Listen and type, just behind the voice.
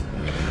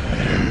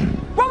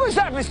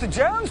Mr.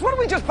 Jones? Why don't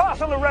we just pass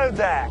on the road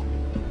there?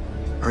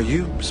 Are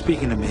you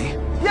speaking to me?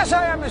 Yes,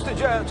 I am, Mr.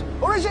 Jones.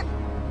 Or is it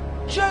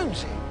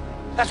Jonesy?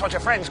 That's what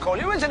your friends call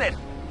you, isn't it?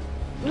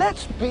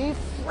 Let's be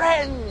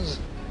friends.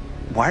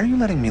 Why are you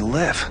letting me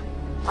live?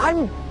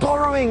 I'm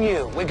borrowing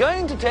you. We're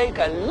going to take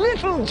a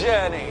little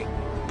journey.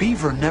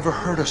 Beaver never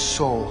hurt a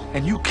soul,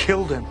 and you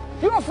killed him.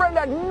 Your friend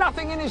had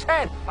nothing in his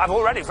head. I've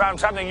already found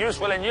something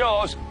useful in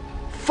yours.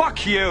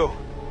 Fuck you!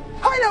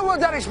 I know what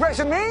that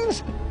expression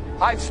means.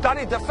 I've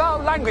studied the foul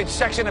language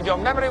section of your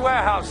memory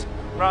warehouse.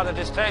 Rather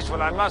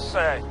distasteful, I must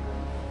say.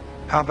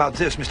 How about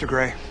this, Mr.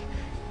 Gray?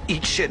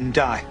 Eat shit and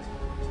die.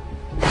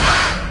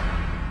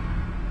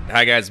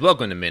 Hi guys,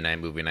 welcome to Midnight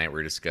Movie Night, where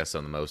we discuss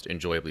some of the most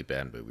enjoyably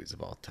bad movies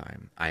of all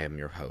time. I am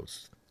your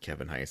host,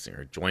 Kevin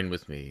Heisinger. Joined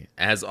with me,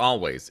 as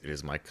always, it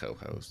is my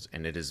co-host,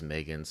 and it is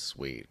Megan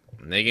Sweet.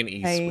 Megan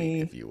E. Hey.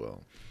 Sweet, if you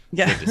will.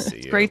 Yeah, good to see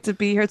it's you. great to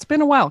be here. It's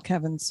been a while,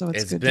 Kevin, so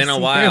it's good been to a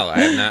see while.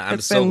 you.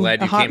 I'm so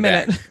glad you came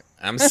back.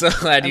 I'm so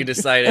glad you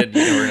decided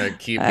we're going to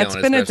keep It's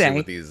going, been a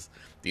especially day. with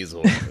these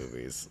horror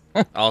movies.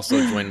 Also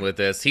joined with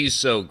us, he's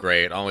so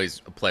great.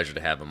 Always a pleasure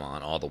to have him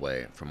on all the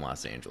way from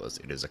Los Angeles.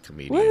 It is a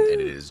comedian, Woo. and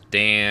it is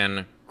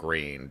Dan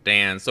Green.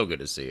 Dan, so good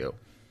to see you.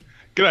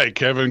 G'day,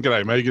 Kevin.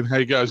 G'day, Megan. How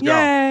you guys going?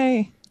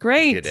 Yay!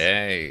 Great. Good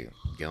day.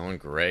 Going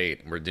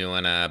great. We're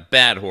doing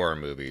bad horror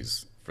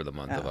movies for the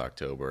month of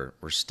October.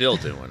 We're still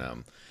doing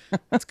them.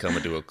 It's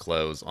coming to a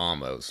close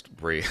almost.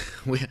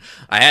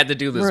 I had to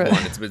do this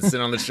one. It's been sitting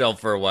on the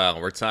shelf for a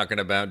while. We're talking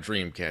about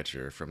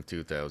Dreamcatcher from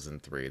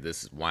 2003.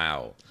 This is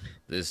wow.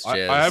 This just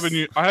I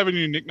have a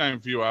new nickname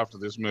for you after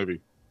this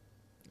movie.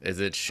 Is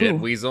it Shit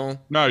Weasel?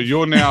 No,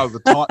 you're now the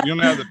time.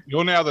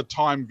 You're now the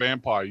time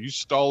vampire. You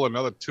stole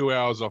another 2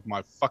 hours off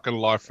my fucking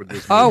life for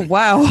this movie. Oh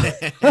wow!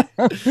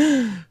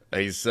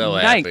 He's so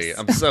Nice. happy.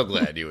 I'm so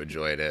glad you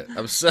enjoyed it.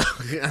 I'm so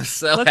Let's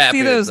happy.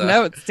 see those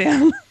notes,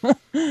 Dan.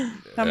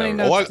 How many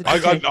notes? I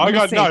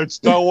got notes.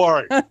 Don't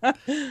worry.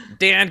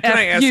 Dan, can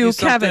I ask you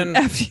something? Kevin.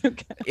 F you,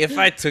 Kevin. If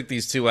I took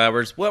these 2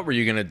 hours, what were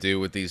you gonna do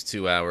with these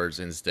 2 hours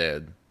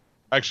instead?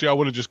 Actually, I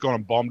would have just gone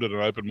and bombed at an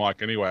open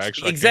mic anyway.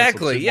 Actually,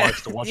 Exactly, I yeah.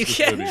 canceled 2 mics to watch You this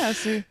can't- movie. Yeah,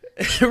 see.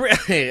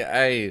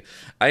 Really,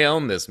 I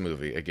own this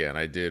movie again.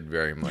 I did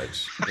very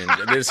much. And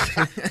this,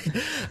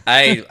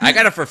 I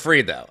got it for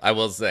free though. I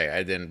will say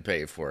I didn't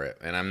pay for it,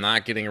 and I'm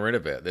not getting rid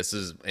of it. This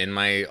is in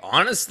my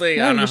honestly.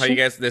 I don't know how you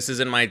guys. This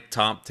is in my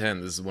top 10.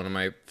 This is one of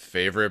my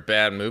favorite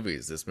bad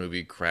movies. This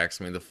movie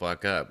cracks me the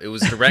fuck up. It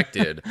was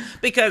directed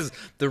because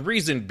the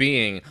reason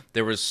being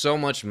there was so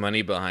much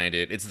money behind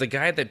it. It's the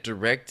guy that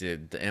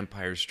directed The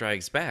Empire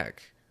Strikes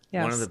Back.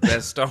 Yes. One of the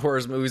best Star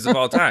Wars movies of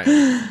all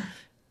time.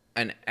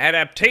 An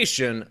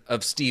adaptation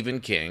of Stephen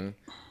King.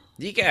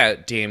 You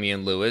got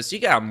Damian Lewis. You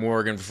got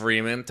Morgan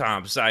Freeman,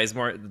 Tom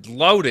Sizemore.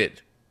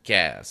 Loaded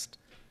cast.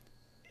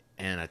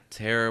 And a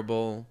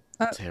terrible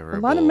a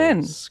lot of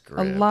men. script.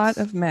 A lot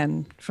of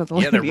men for the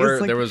Yeah,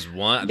 ladies. there was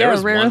one. yeah, There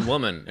was rare. one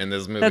woman in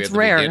this movie That's at the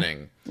rare.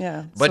 beginning.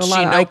 Yeah, But so a she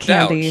lot of eye noped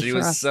out. candy She for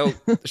was us.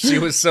 she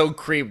was so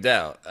creeped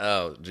out.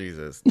 Oh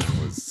Jesus, that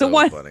was so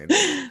one- funny.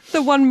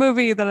 The one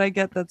movie that I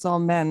get that's all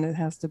men, it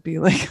has to be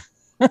like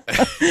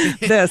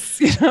this.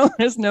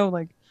 There's no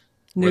like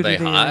Were they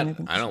nudity or hot?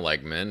 anything. I don't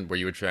like men. Were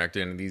you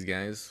attracted to these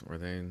guys? Were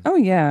they? Oh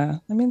yeah,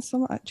 I mean,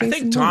 I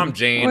think Tom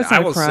Jane. Always I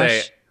had a will say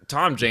crush.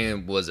 Tom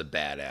Jane was a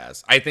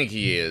badass. I think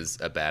he is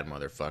a bad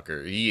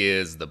motherfucker. He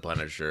is the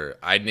Punisher.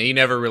 He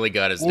never really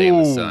got his day in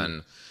the Ooh.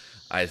 sun.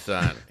 I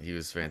thought he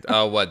was fantastic.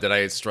 Oh, what? Did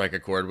I strike a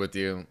chord with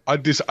you? I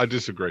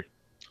disagree.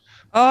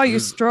 Oh, you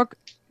struck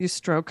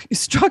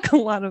a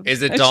lot of.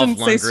 Is it I Dolph shouldn't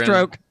say Lundgren?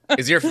 stroke.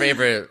 Is your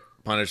favorite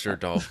Punisher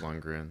Dolph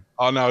Lundgren?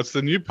 Oh no, it's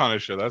the new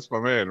Punisher. That's my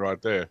man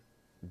right there.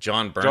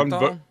 John John.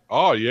 Bernthal?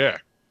 Oh yeah.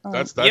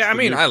 That's Yeah, I the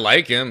mean, new- I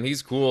like him.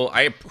 He's cool.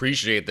 I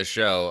appreciate the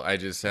show. I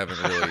just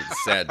haven't really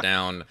sat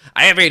down.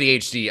 I have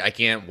ADHD. I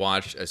can't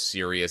watch a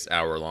serious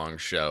hour-long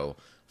show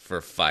for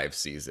 5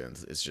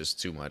 seasons. It's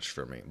just too much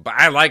for me. But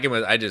I like him.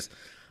 I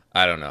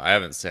don't know. I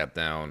haven't sat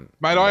down.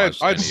 Mate, and I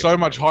watched had any so of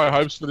much them. high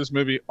hopes for this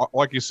movie.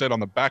 Like you said, on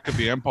the back of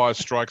The Empire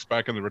Strikes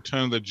Back and The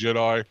Return of the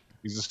Jedi.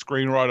 He's a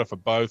screenwriter for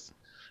both.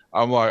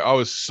 I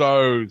was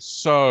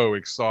so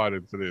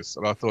excited for this.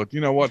 And I thought,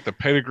 you know what? The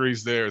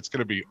pedigree's there. It's going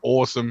to be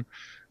awesome.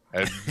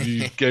 And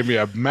you gave me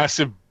a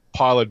massive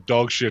pile of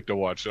dog shit to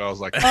watch. And I was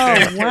like, Oh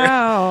damn.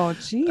 wow,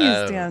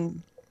 jeez, Um,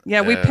 Dan.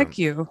 Yeah, we pick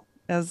you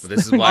as.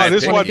 This is why I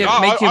This picked one, you.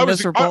 make you I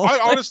miserable.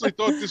 honestly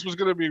thought this was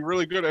going to be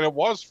really good, and it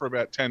was for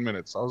about 10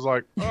 minutes. I was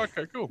like, oh,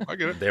 okay, cool, I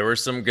get it. There were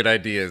some good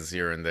ideas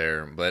here and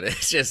there, but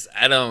it's just,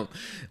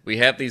 we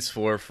have these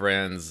 4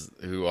 friends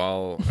who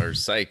all are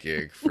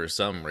psychic for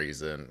some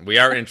reason. We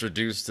are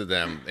introduced to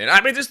them. And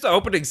I mean, just the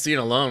opening scene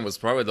alone was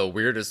probably the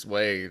weirdest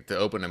way to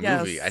open a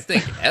movie, Yes. I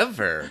think,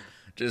 ever.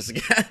 Just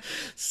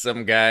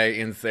some guy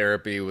in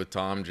therapy with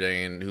Tom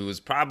Jane, who is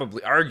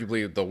probably,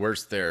 arguably, the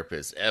worst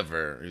therapist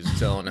ever. Who's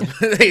telling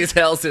him, he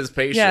tells his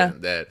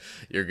patient that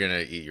you're gonna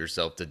eat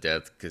yourself to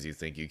death because you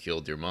think you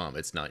killed your mom.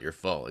 It's not your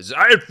fault. He's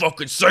like, I didn't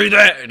fucking say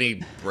that, and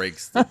he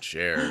breaks the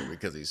chair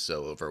because he's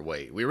so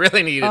overweight. We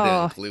really needed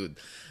to include.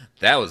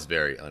 That was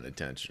very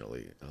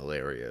unintentionally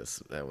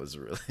hilarious. That was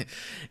really.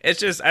 It's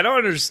just, I don't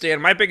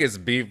understand. My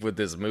biggest beef with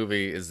this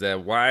movie is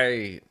that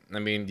why. I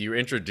mean, you're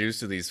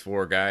introduced to these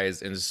four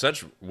guys in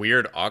such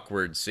weird,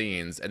 awkward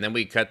scenes, and then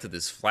we cut to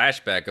this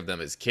flashback of them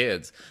as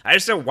kids. I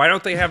just don't. Why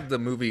don't they have the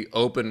movie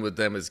open with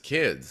them as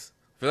kids?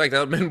 I feel like that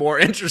would have been more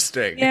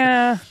interesting.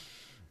 Yeah.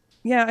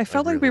 Yeah, I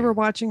felt like we were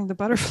watching the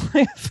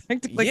Butterfly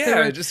Effect. Like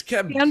yeah, it just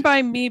kept Stand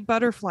By Me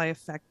Butterfly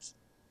Effect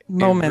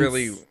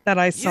moments that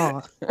I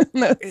saw.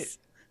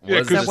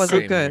 That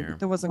wasn't good.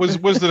 That wasn't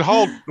good. Was the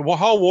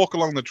whole walk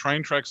along the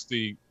train tracks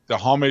the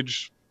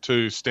homage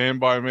to Stand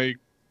By Me?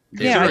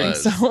 Yeah, I think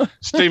so.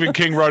 Stephen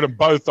King wrote them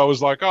both. I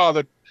was like,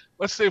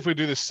 let's see if we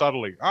do this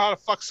subtly.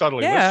 Fuck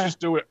subtly. Yeah. Let's just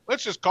do it.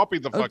 Let's just copy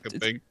the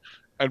fucking thing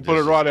and put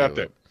it right out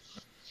there.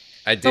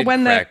 I did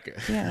crack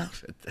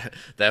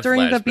that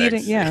during the flashback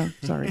beating. scene. Yeah,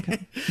 sorry.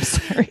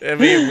 Sorry. I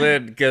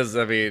mean, because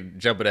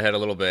jumping ahead a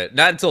little bit,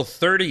 not until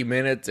 30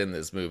 minutes in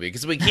this movie,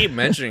 because we keep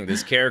mentioning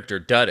this character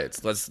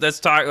Duddits. Let's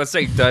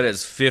say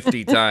Duddits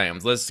 50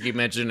 times. Let's keep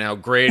mentioning how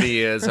great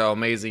he is, how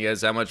amazing he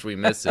is, how much we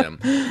miss him.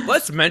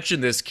 Let's mention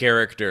this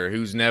character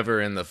who's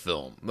never in the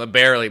film,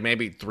 barely,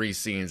 maybe 3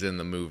 scenes in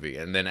the movie,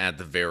 and then at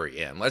the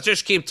very end. Let's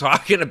just keep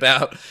talking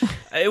about.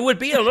 It would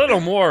be a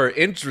little more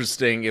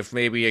interesting if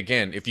maybe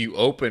again if you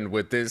opened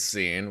with this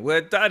scene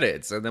with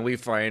Duddits, and then we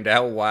find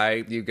out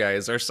why you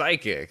guys are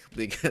psychic.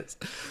 Because,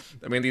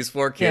 I mean, these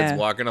 4 kids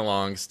walking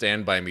along,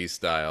 Stand By Me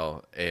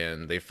style,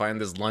 and they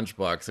find this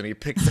lunchbox, and he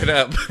picks it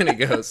up, and he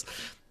goes,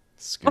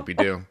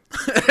 Scooby-Doo.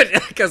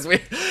 Because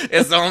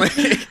it's only...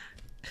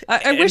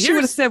 I wish you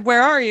would have said,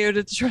 where are you,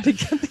 to try to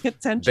get the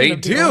attention they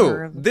of the do.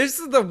 owner. This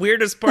is the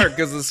weirdest part,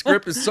 because the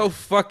script is so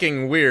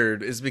fucking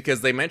weird, is because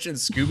they mentioned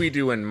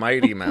Scooby-Doo and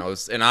Mighty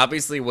Mouse, and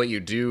obviously what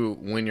you do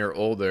when you're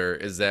older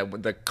is that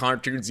with the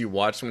cartoons you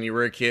watched when you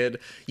were a kid,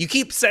 you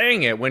keep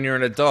saying it when you're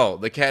an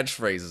adult, the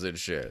catchphrases and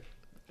shit.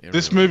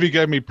 This movie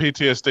gave me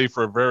PTSD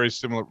for a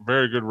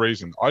very good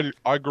reason.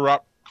 I grew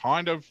up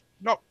kind of,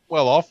 not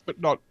well off,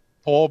 but not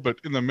poor, but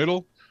in the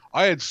middle.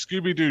 I had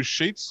Scooby-Doo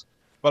sheets,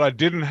 but I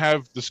didn't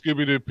have the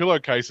Scooby-Doo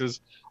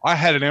pillowcases. I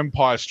had an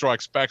Empire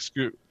Strikes Back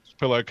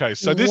pillowcase.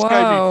 So this gave me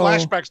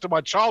flashbacks to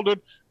my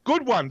childhood.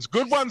 Good ones,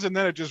 and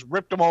then it just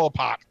ripped them all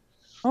apart.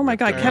 Oh my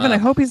God, Kevin, I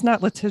hope he's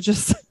not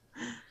litigious.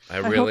 I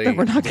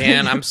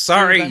Dan, I'm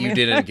sorry you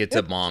didn't get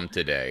to Mom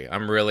today.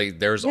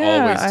 There's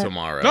always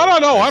tomorrow.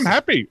 No, I'm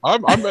happy.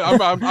 I'm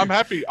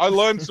happy. I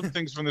learned some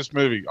things from this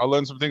movie. I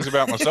learned some things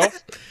about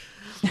myself.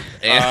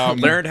 And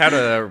learned how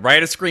to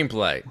write a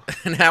screenplay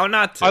and how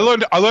not to. I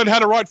learned how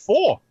to write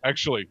 4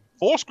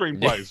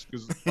 screenplays,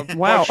 because I'm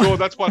quite sure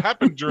that's what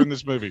happened during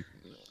this movie.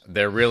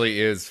 There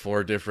really is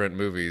 4 different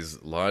movies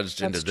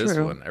lodged into this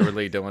one. I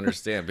really don't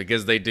understand,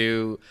 because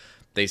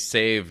they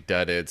save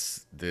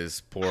Duddits,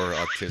 this poor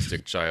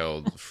autistic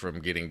child, from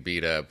getting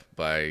beat up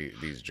by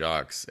these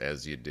jocks,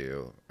 as you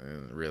do.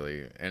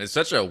 And it's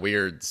such a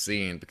weird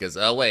scene, because,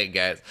 oh, wait,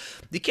 guys,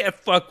 you can't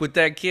fuck with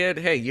that kid.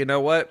 Hey, you know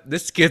what?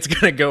 This kid's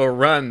going to go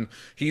run.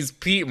 He's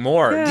Pete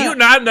Moore. Yeah. Do you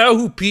not know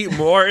who Pete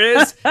Moore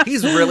is?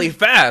 He's really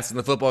fast. And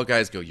the football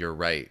guys go, you're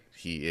right.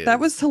 He is. That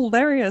was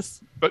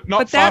hilarious. But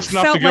not fast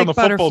enough to get on the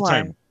football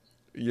team.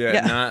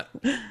 Yeah,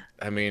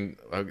 I mean,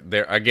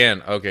 they're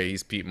again, okay,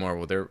 he's Pete Moore.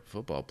 Well, they're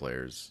football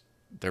players.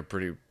 They're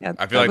pretty. Yeah,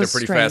 I feel like they're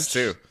pretty fast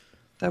too.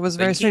 That was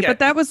very strange. But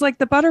that was like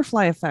the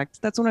butterfly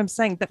effect. That's what I'm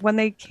saying. That when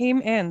they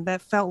came in,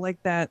 that felt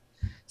like that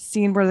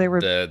scene where they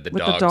were with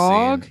the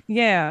dog. Scene.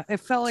 Yeah,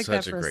 it felt like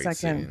that for a second.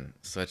 Scene.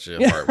 Such a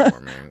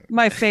heartwarming.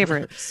 My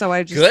favorite. So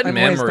I just good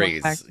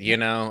memories. You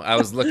know, I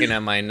was looking at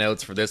my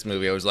notes for this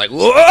movie. I was like,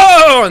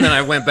 whoa, and then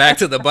I went back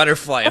to the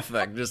butterfly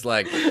effect, just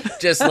like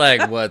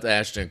what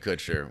Ashton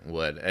Kutcher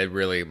would. It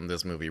really,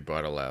 this movie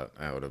brought a lot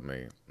out of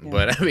me.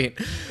 Yeah.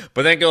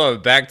 But then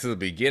going back to the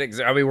beginning,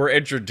 I mean, we're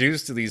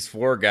introduced to these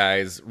 4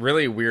 guys,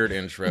 really weird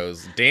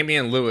intros.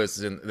 Damian Lewis,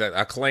 the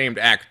acclaimed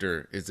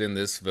actor, is in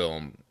this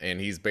film, and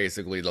he's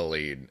basically the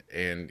lead.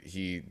 And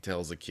he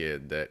tells a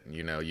kid that,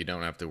 you know, you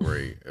don't have to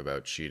worry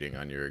about cheating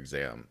on your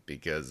exam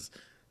because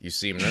you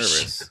seem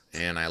nervous,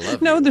 and I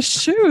love you. No, the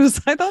shoes.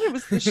 I thought it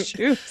was the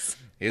shoes.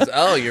 You're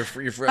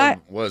from,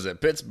 what was it,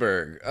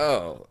 Pittsburgh?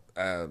 Oh,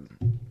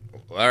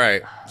 all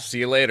right, see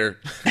you later.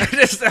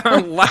 Just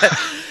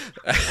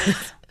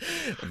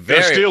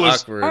very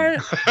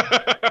awkward.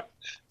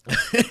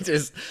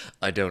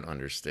 I don't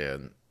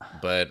understand.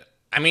 But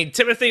I mean,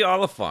 Timothy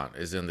Olyphant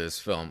is in this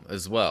film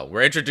as well.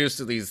 We're introduced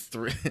to these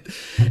 3,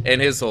 and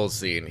his whole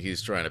scene,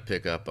 he's trying to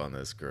pick up on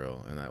this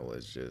girl, and that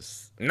was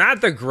just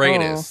not the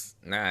greatest.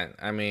 I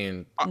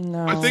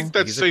think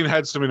that scene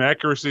had some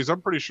inaccuracies.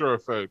 I'm pretty sure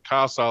if a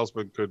car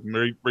salesman could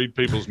read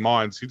people's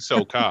minds, he'd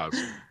sell cars.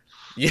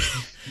 Yeah,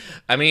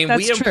 I mean, That's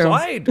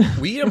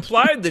we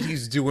implied that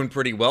he's doing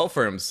pretty well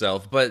for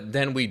himself, but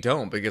then we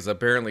don't because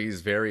apparently he's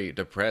very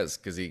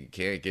depressed because he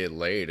can't get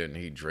laid and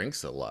he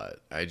drinks a lot.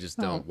 I just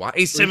don't. Why?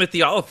 He's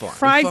Timothy Olyphant.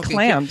 Fried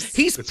clams.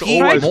 He's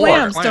fried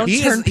clams. Don't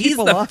turn he's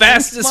people the off.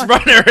 fastest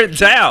runner in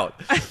town.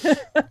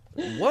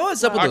 What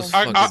was up with those?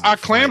 Are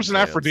clams an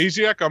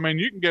aphrodisiac? I mean,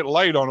 you can get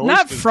laid on oysters.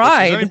 Not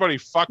fried. Does anybody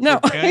fuck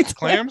with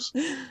clams?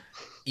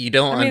 You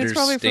don't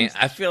understand.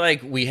 I feel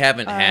like we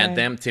haven't had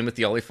them.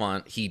 Timothy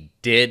Olyphant, he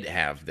did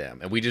have them,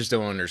 and we just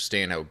don't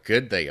understand how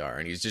good they are.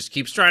 And he just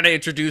keeps trying to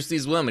introduce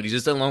these women. He's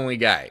just a lonely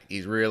guy.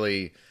 He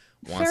really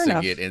wants to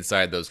get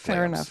inside those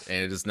clams,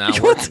 and it is not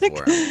working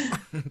for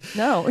him.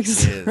 No.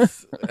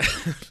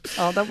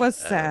 Oh, that was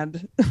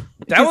sad.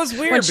 That was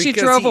weird. When she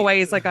drove away,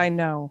 he's like, I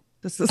know.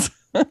 This is...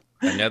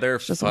 Another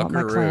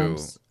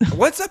fuckaroo.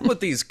 What's up with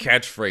these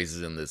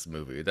catchphrases in this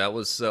movie? That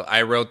was so...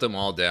 I wrote them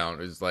all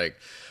down. It was like...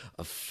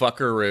 A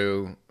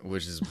fuckaroo,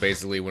 which is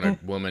basically when a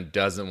woman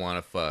doesn't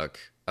want to fuck.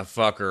 A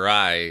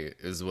fuckerai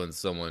is when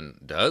someone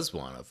does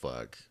want to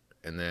fuck.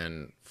 And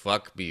then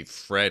fuck be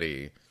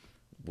Freddy,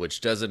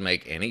 which doesn't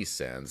make any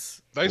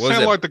sense. They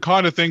sound like the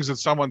kind of things that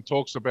someone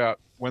talks about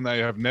when they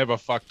have never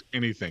fucked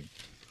anything.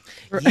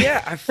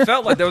 Yeah, I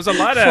felt like there was a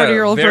lot of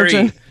 40-year-old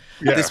virgin.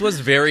 Yeah. This was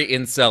very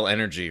incel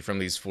energy from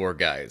these four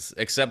guys,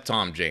 except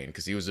Tom Jane,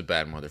 because he was a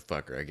bad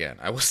motherfucker again,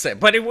 I will say.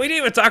 But we didn't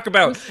even talk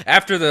about,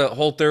 after the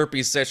whole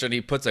therapy session, he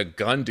puts a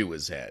gun to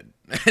his head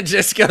and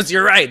just goes,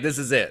 you're right, this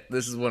is it.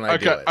 This is when I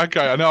do it.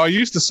 Okay, I know. I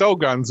used to sell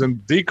guns, and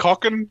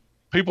decocking,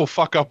 people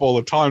fuck up all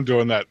the time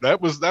doing that.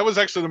 That was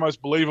actually the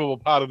most believable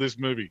part of this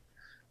movie.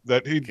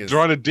 That he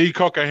trying to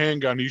decock a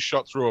handgun, he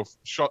shot through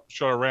shot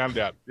a round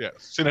out. Yeah,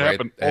 seen it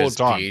happen all the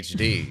time.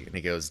 PhD, and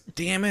he goes,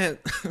 "Damn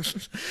it!"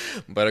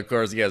 But of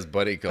course, he has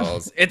buddy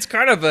calls. It's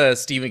kind of a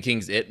Stephen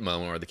King's It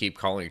moment where they keep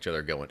calling each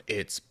other, going,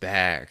 "It's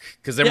back,"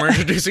 because then we're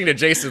introducing to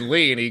Jason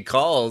Lee, and he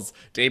calls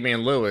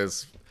Damian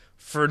Lewis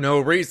for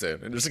no reason,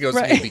 and just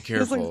goes, "Be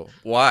careful."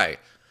 Why?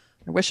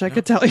 I wish I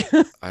could tell you.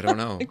 I don't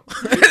know.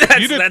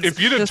 If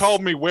you'd have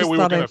told me where we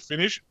were going to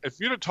finish,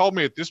 if you'd have told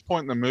me at this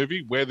point in the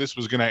movie where this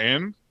was going to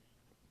end,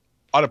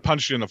 I'd have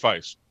punched you in the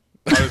face.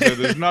 I'd have said,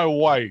 there's no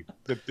way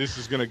that this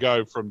is going to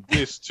go from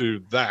this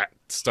to that.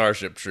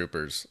 Starship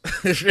Troopers.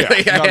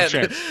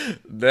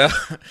 No,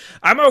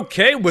 I'm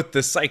okay with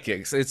the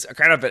psychics. It's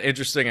kind of an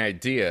interesting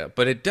idea,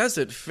 but it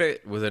doesn't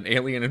fit with an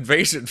alien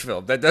invasion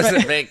film. That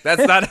doesn't make.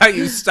 That's not how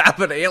you stop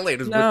an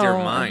alien. Is with your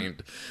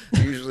mind.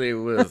 Usually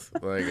with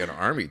like an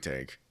army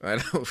tank. I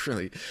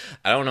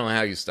don't know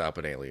how you stop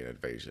an alien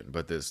invasion,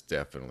 but this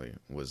definitely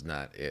was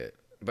not it.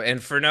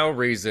 And for no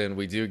reason,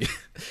 we do get...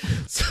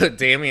 So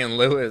Damian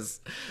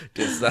Lewis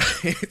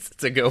decides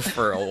to go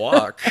for a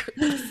walk.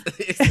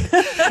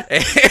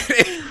 And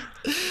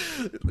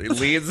he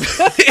leads...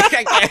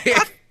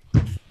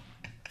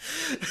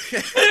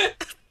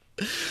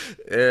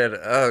 And,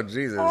 oh,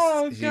 Jesus.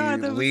 Oh,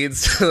 God, he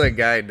leads to the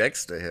guy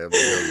next to him.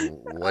 He goes,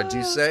 what'd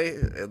you say?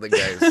 And the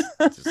guy's just,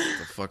 what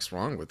the fuck's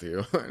wrong with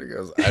you? And he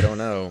goes, I don't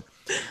know.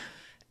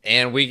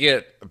 And we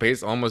get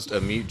almost a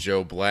Meet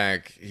Joe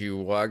Black. He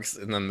walks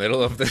in the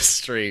middle of the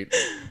street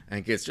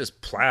and gets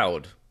just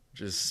plowed,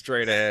 just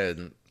straight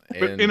ahead.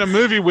 But in a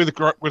movie with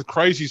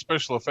crazy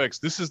special effects,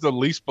 this is the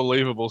least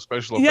believable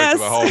special effect of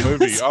the whole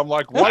movie. I'm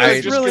like, why don't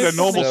they just get a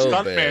normal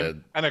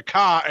stuntman and a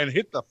car and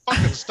hit the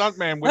fucking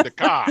stuntman with the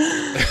car?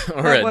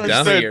 Or a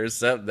dummy or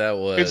something. That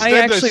was. I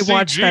actually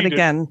watched that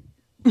again.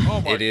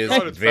 Oh my it is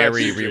God,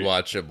 very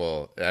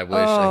rewatchable. I wish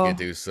I could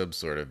do some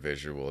sort of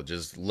visual.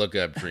 Just look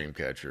up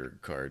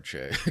Dreamcatcher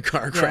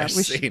car crash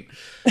scene.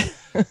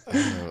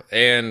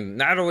 And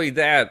not only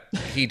that,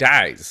 he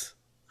dies.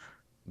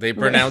 They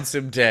pronounce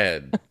him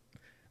dead.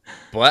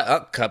 But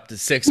up to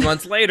 6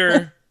 months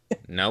later,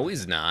 no,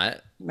 he's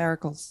not.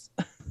 Miracles.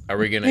 Are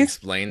we going to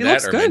explain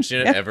that or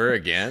mention it ever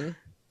again?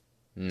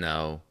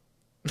 No.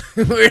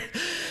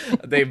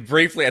 They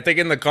briefly, I think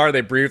in the car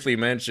they briefly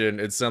mentioned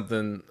it's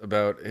something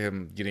about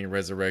him getting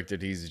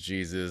resurrected. He's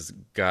Jesus,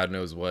 God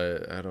knows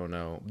what. I don't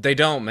know. They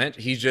don't mention.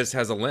 He just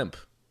has a limp.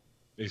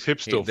 His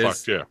hip's still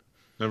fucked. Yeah,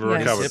 never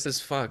recovered. His hip is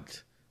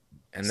fucked,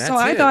 and that's so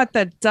I thought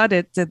that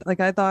Duddit did. Like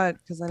I thought,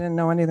 because I didn't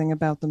know anything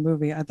about the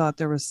movie, I thought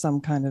there was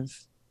some kind of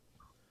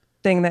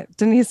thing that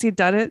didn't he see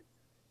Duddit?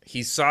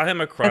 He saw him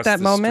across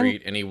the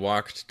street and he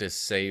walked to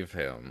save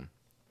him.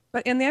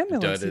 But in the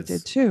ambulance, he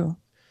did too.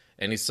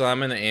 And he saw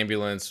him in the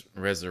ambulance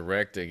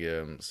resurrecting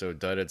him, so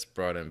Duddits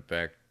brought him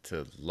back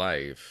to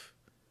life.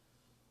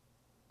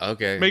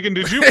 Okay. Megan,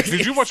 did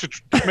you watch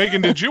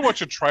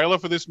a trailer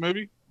for this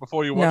movie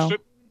before you watched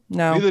it?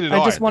 No. Neither did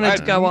I. Just wanted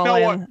to go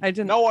all in. I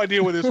didn't. No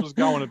idea where this was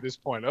going at this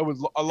point. I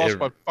lost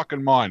my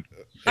fucking mind.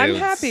 I'm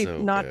happy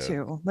not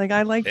to. Like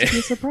I like to be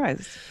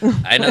surprised.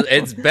 I know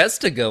it's best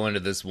to go into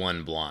this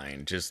one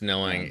blind, just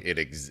knowing it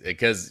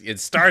because it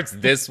starts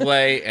this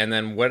way, and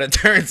then what it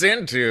turns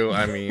into.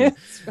 I mean,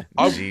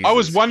 I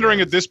was wondering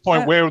at this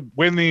point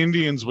when the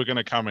Indians were going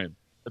to come in.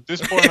 At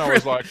this point, I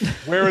was like,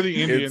 "Where are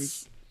the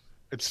Indians?"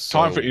 It's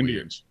time for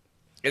Indians.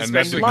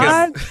 Especially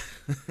because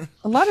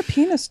A lot of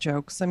penis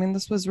jokes. I mean,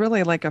 this was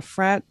really like a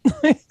frat.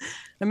 I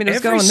mean, it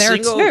was going there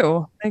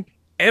too.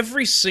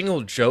 Every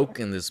single joke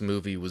in this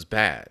movie was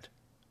bad.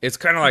 It's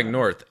kind of like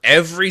North.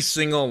 Every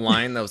single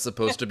line that was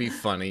supposed to be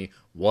funny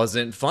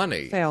wasn't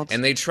funny. Failed.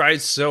 And they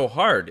tried so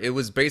hard. It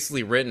was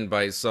basically written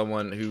by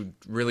someone who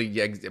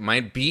really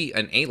might be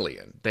an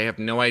alien. They have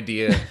no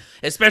idea.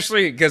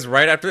 Especially because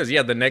right after this,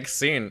 the next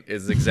scene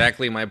is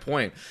exactly my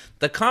point.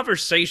 The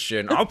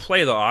conversation, I'll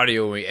play the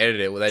audio when we edit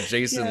it, that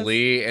Jason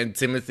Lee and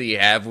Timothy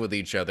have with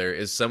each other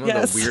is some of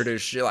the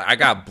weirdest shit. Like, I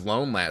got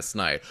blown last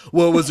night.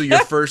 What was it,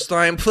 your first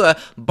time?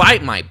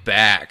 Bite my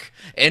back.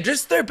 And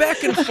just their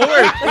back and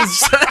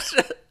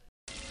forth.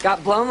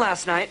 Got blown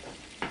last night.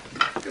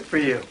 Good for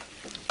you.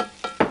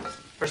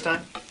 First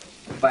time?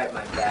 Bite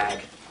my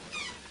bag.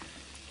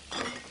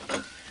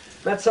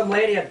 Met some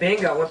lady at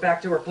bingo, went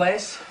back to her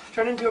place.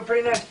 Turned into a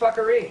pretty nice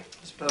fuckery.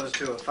 As opposed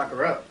to a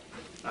fucker-up.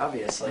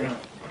 Obviously.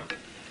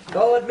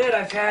 I'll admit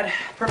I've had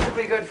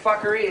perfectly good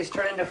fuckeries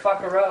turn into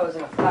fuckeros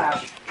in a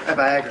flash. Try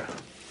Viagra.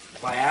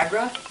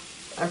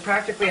 Viagra? I'm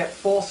practically at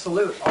full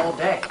salute all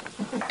day.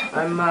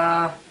 I'm,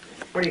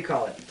 what do you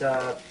call it?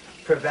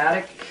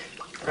 Privatic?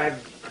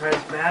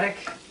 Charismatic?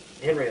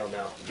 Henry will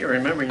know. You're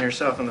remembering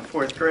yourself in the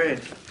 4th grade.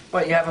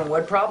 What, you having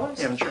wood problems?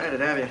 You haven't tried it,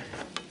 have you?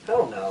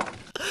 Hell no.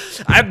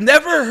 I've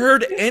never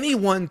heard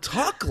anyone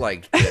talk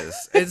like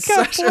this. It's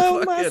such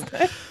a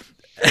fucking...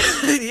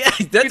 Yeah,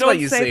 that's why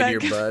you say to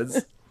your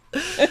buzz.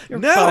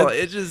 No,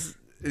 it just...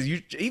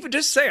 You even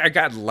just say I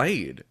got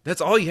laid.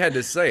 That's all he had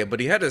to say, but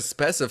he had to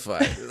specify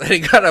that he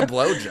got a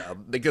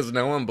blowjob because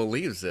no one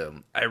believes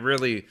him. I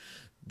really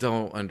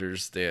don't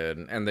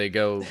understand. And they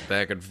go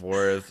back and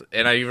forth.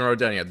 And I even wrote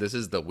down, this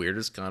is the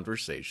weirdest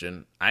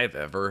conversation I've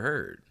ever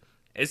heard.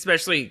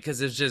 Especially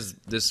because it's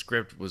just, this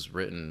script was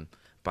written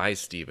by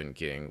Stephen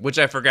King, which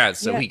I forgot.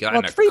 So he got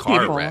in a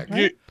car wreck.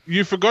 Right?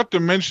 You forgot to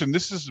mention,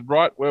 this is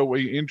right where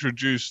we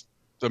introduced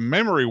the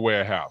Memory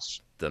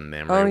Warehouse. The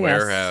Memory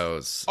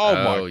Warehouse. Oh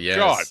my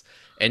God.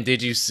 And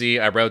did you see,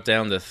 I wrote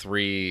down the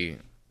 3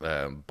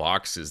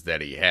 boxes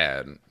that he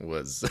had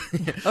was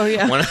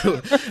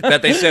that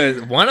they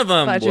said one of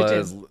them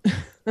was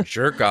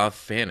jerk off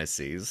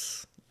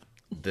fantasies,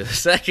 the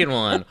second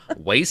one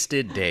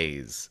wasted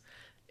days,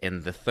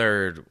 and the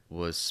third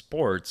was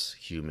sports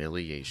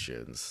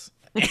humiliations.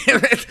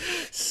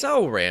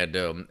 So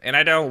random. And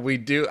I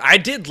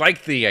did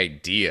like the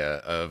idea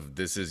of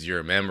this is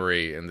your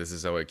memory and this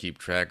is how I keep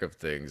track of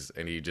things,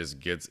 and he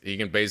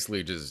can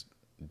basically just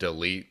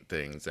delete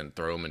things and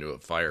throw them into a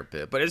fire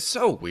pit. But it's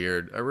so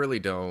weird. I really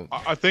don't.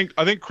 I think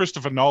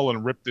Christopher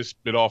Nolan ripped this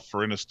bit off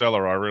for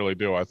Interstellar. I really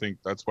do. I think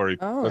that's where he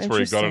got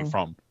it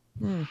from.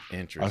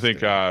 Interesting. I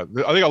think a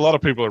lot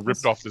of people have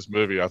ripped off this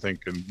movie, I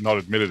think, and not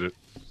admitted it.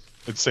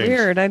 It seems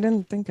weird. I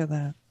didn't think of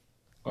that.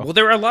 Well,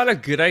 there are a lot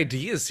of good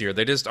ideas here.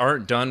 They just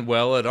aren't done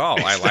well at all.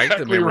 Exactly. I like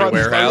the Memory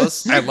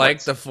Warehouse. I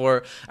like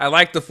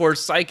the four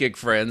psychic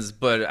friends,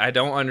 but I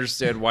don't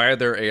understand why are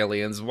there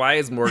aliens? Why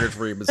is Morgan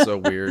Freeman so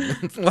weird?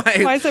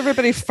 Why is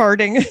everybody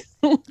farting?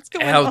 What's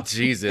going on?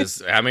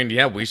 Jesus. I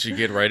mean, we should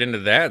get right into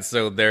that.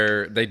 So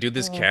they do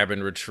this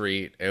cabin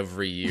retreat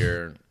every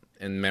year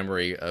in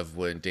memory of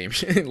when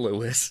Damian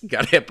Lewis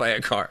got hit by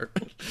a car.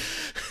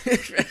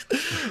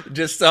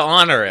 Just to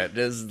honor it.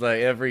 Just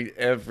like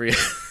every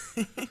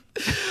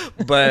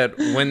But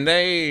when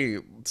they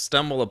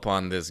stumble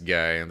upon this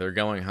guy and they're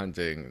going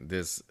hunting,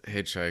 this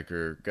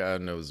hitchhiker,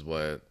 God knows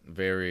what,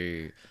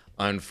 very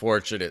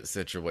unfortunate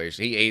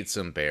situation. He ate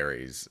some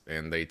berries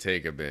and they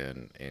take him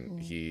in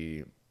and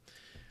he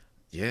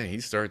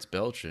starts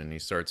belching. He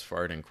starts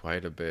farting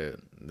quite a bit.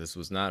 This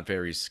was not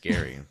very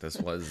scary. This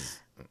was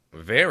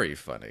very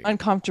funny.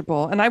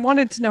 Uncomfortable. And I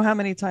wanted to know how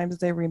many times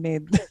they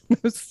remade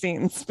those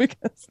scenes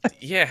because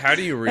how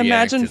do you react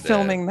imagine to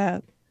filming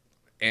that?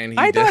 And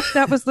I thought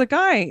that was the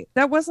guy.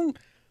 That wasn't.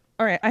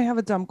 All right, I have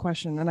a dumb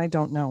question, and I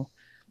don't know.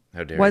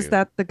 How dare was you?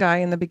 that the guy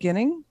in the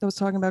beginning that was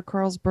talking about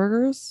Carl's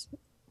Burgers?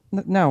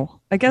 No,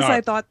 I guess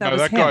I thought that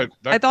was him.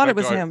 I thought it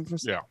was him.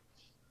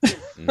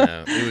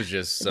 No, it was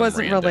just some it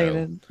wasn't rando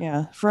related.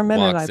 Yeah, for a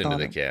minute walks I thought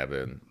into the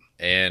cabin,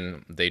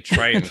 and they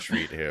try and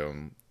treat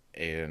him,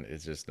 and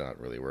it's just not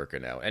really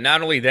working out. And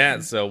not only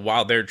that, so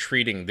while they're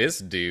treating this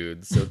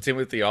dude, so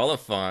Timothy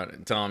Olyphant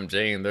and Tom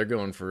Jane, they're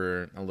going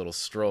for a little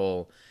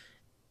stroll.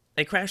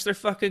 They crashed their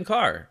fucking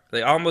car.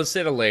 They almost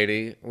hit a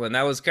lady. When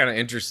that was kind of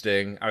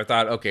interesting, I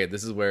thought, okay,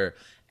 this is where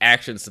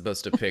action's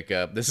supposed to pick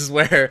up. This is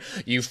where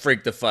you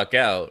freak the fuck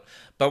out.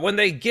 But when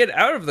they get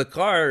out of the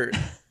car,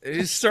 they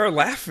just start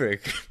laughing.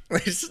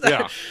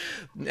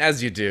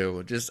 As you do.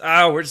 We're just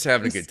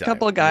having a good time. A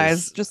couple of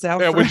guys just out.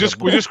 Yeah, we just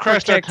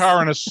crashed our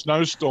car in a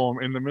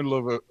snowstorm in the middle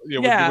of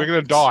we're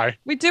gonna die.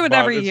 We do it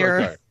every year.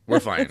 Okay. We're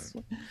fine.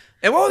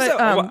 And what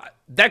was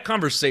that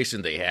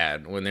conversation they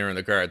had when they were in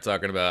the car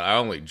talking about, I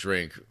only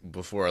drink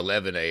before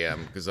 11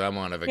 a.m. because I'm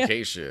on a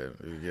vacation.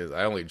 Because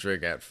I only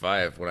drink at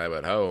 5 when I'm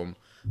at home.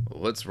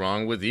 What's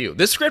wrong with you?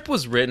 This script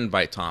was written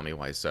by Tommy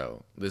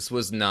Wiseau. This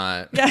was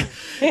not. Yeah.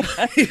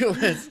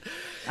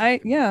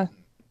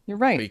 You're You're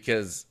right.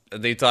 Because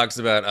they talks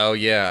about, oh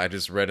yeah, I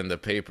just read in the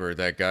paper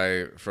that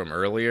guy from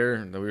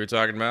earlier that we were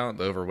talking about,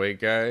 the overweight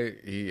guy,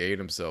 he ate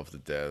himself to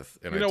death.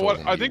 And you know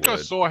what? I think I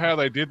saw how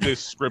they did this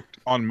script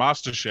on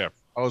MasterChef.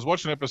 I was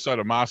watching an episode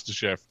of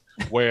MasterChef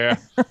where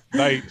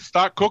they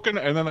start cooking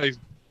and then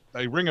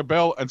they ring a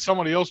bell and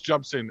somebody else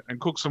jumps in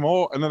and cooks some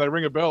more, and then they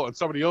ring a bell and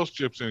somebody else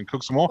jumps in and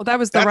cooks some more. Well, that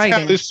was the That's writing.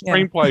 how this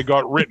screenplay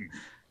got written.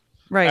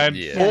 Right. And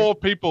four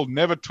people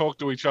never talked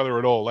to each other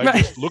at all. They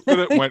just looked at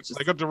it and went,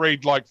 they got to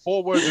read like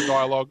 4 words of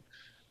dialogue,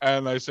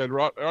 and they said,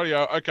 right,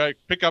 okay,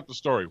 pick up the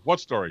story. What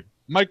story?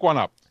 Make one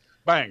up.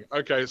 Bang.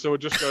 Okay, so it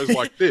just goes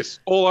like this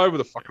all over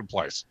the fucking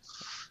place.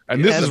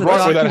 And this is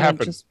right where that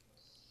happened.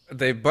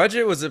 The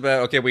budget was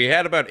about, okay, we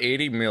had about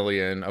 80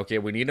 million. Okay,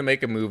 we need to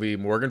make a movie.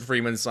 Morgan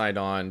Freeman signed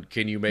on.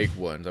 Can you make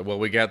one? Well,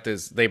 we got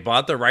this. They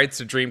bought the rights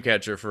to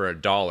Dreamcatcher for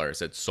 $1.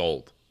 So it's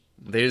sold.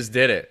 They just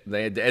did it.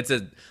 It's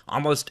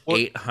almost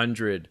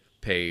 800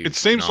 page. It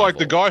seems novel. like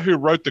the guy who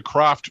wrote The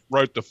Craft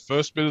wrote the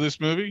first bit of this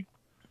movie,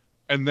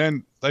 and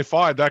then they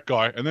fired that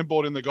guy, and then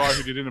brought in the guy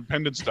who did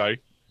Independence Day,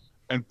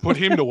 and put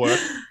him to work.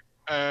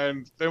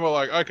 And then we're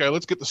like, okay,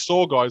 let's get the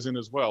Saw guys in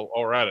as well.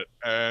 Or at it,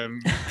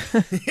 and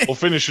we'll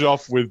finish it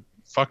off with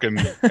fucking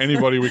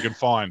anybody we can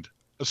find.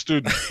 A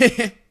student.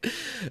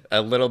 A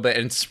little bit,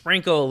 and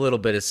sprinkle a little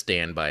bit of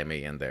Stand By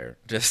Me in there.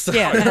 Just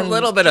a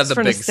little bit of the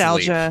big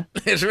nostalgia.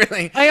 Sleep. It's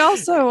really.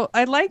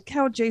 I like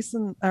how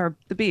Jason, or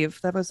the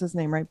Beav, that was his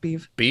name, right?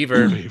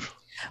 Beaver.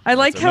 I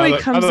like how he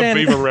comes in.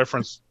 Beaver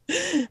reference.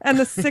 And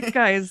the sick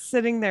guy is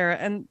sitting there,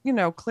 and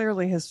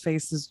clearly his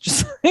face is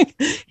just like,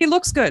 he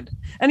looks good,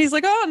 and he's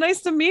like, "Oh,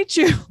 nice to meet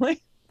you."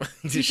 Like,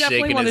 you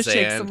definitely want to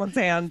shake someone's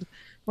hand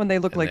when they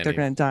look like they're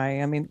going to die.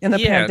 I mean, in the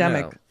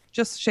pandemic. No.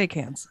 Just shake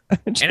hands.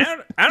 And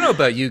I don't know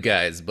about you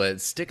guys,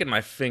 but sticking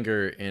my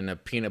finger in a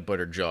peanut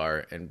butter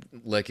jar and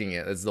licking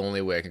it is the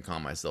only way I can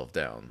calm myself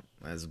down.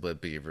 That's what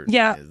Beaver.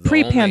 Yeah,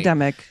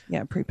 pre-pandemic.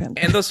 Yeah,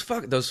 pre-pandemic. And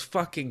those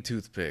fucking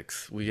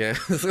toothpicks.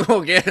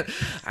 We'll get.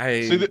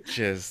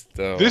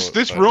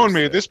 This ruined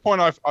me. At this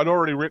point, I'd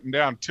already written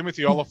down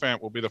Timothy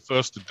Olyphant will be the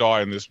first to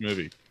die in this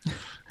movie.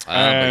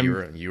 But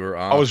you were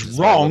off. I was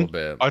wrong.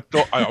 I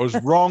thought I was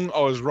wrong.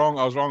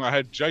 I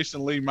had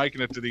Jason Lee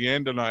making it to the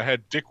end, and I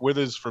had Dick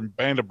Withers from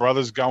Band of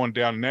Brothers going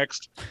down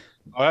next.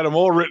 I had them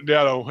all written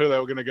down on who they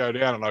were going to go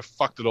down, and I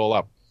fucked it all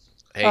up.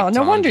 Hey,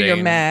 no wonder you're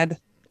mad.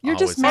 You're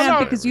just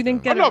mad because you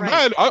didn't get it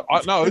right. I'm not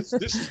mad. No, this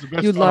is the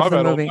best you love I've the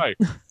had movie. all day.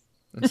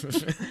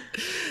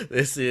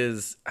 This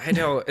is, I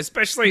know,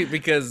 especially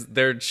because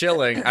they're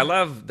chilling. I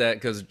love that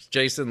because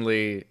Jason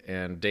Lee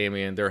and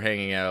Damien, they're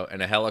hanging out,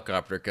 and a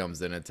helicopter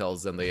comes in and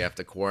tells them they have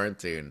to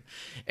quarantine.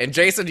 And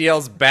Jason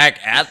yells back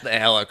at the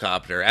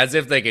helicopter as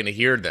if they can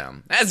hear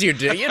them. As you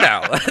do,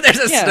 there's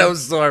a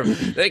snowstorm.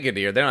 They can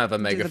hear. They don't have a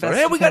megaphone.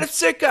 Hey, we got a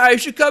sick guy. You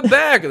should come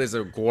back. And they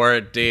say,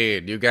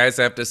 quarantine. You guys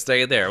have to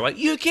stay there. Like,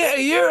 you can't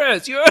hear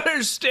us. You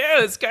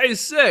understand? This guy's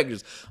sick.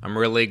 I'm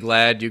really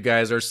glad you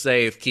guys are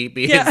safe. Keep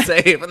being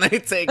safe. And they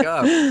take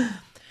off.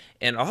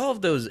 And all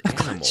of those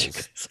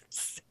animals.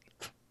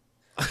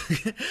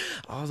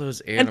 All those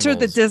animals. Enter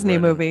the Disney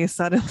movie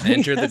suddenly.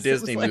 Enter the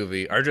Disney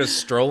movie. Are just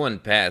strolling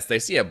past. They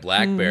see a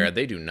black bear.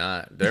 They do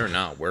not. They're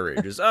not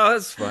worried. Just,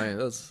 that's fine.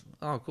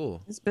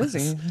 Cool. He's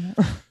busy.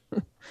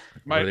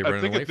 Mate,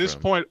 I think at this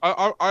point,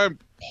 I am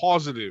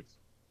positive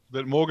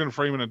that Morgan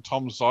Freeman and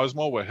Tom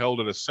Sizemore were held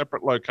at a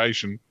separate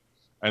location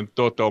and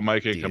thought they were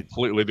making a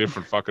completely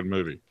different fucking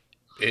movie.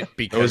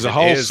 There was a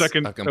whole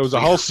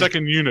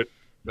second unit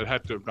that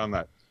had to have done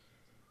that.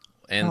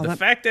 And the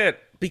fact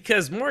that,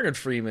 because Morgan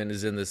Freeman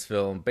is in this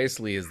film,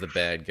 basically is the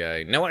bad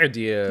guy. No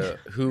idea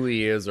who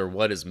he is or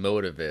what his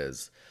motive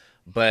is.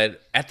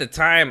 But at the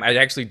time, I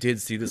actually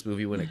did see this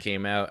movie when it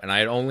came out, and I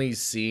had only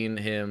seen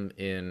him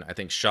in, I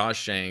think,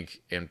 Shawshank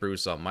and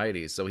Bruce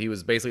Almighty. So he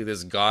was basically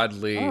this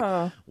godly,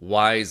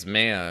 wise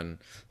man.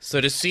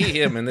 So to see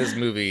him in this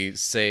movie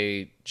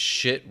say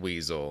 "shit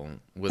weasel"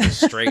 with a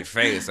straight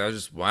face, I was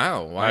just,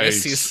 wow. Why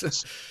is he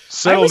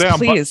settle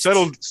down,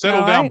 settle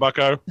down,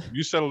 Bucko.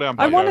 You settle down,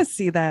 Bucko. I want to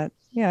see that.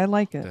 Yeah, I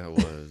like it. That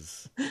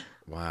was.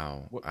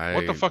 Wow. What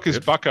the fuck is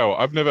Bucko?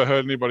 I've never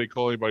heard anybody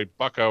call anybody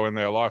Bucko in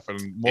their life,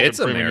 and Morgan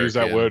Freeman used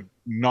that word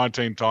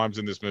 19 times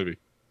in this movie.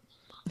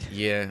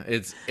 Yeah,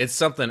 it's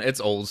something.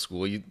 It's old school.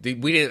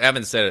 We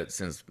haven't said it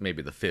since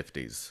maybe the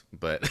 50s,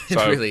 but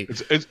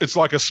it's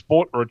like a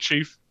sport or a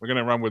chief. We're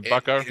gonna run with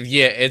Bucko.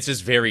 Yeah, it's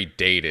just very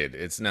dated.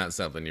 It's not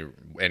something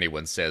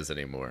anyone says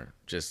anymore.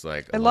 Just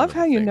like I love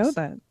how you know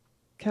that.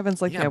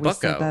 Kevin's like, we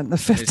said that in the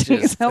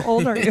 50s. How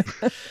old are you?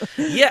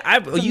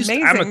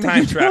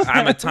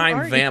 I'm a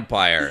time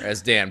vampire,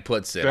 as Dan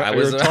puts it. I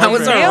was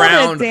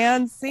around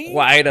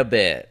quite a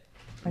bit.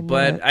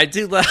 But I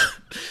do love.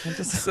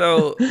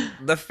 So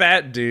the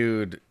fat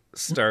dude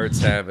starts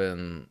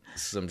having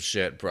some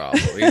shit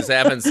problem. He's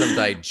having some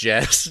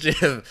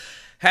digestive.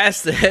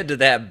 Has to head to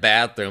that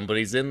bathroom, but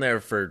he's in there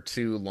for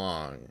too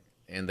long.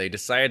 And they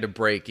decided to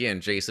break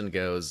in. Jason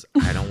goes,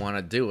 I don't want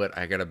to do it.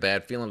 I got a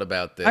bad feeling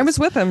about this. I was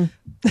with him.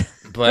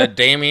 But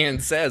Damien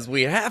says,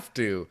 we have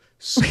to.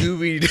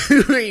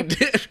 Scooby-Doo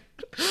did.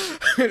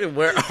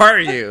 Where are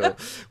you?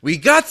 We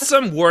got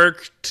some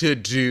work to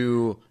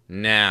do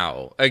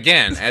now.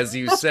 Again, as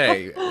you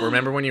say,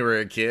 remember when you were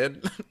a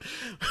kid?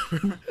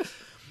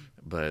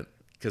 But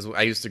because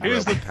I used to grow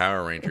up with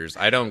Power Rangers,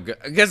 I don't.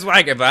 Because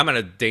like if I'm in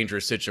a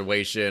dangerous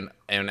situation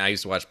and I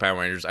used to watch Power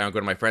Rangers, I don't go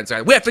to my friends and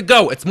say, "We have to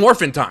go. It's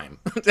morphin' time."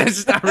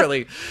 It's not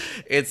really.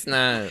 It's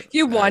not.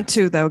 You want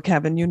to though,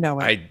 Kevin. You know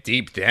it. I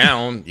deep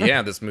down,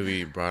 yeah. This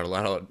movie brought a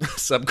lot of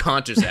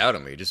subconscious out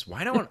of me. Just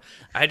why don't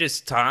I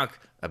just talk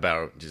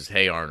about just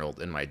Hey Arnold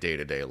in my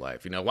day-to-day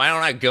life? You know, why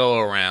don't I go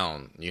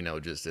around, you know,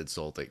 just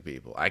insulting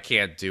people? I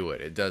can't do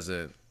it. It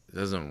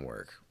doesn't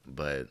work.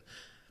 But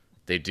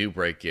they do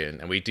break in,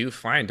 and we do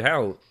find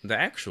out the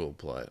actual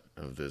plot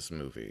of this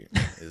movie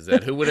is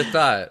that who would have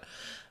thought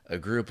a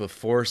group of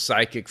 4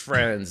 psychic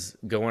friends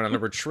going on a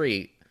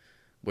retreat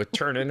would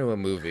turn into a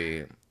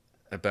movie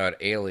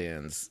about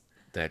aliens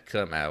that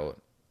come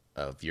out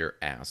of your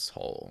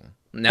asshole.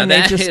 Now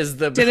that is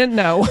the didn't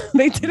know.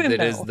 They didn't know.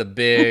 That is the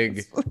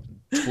big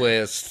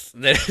twist.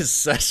 That is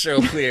such a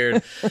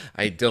weird.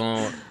 I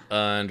don't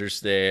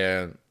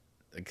understand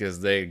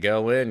because they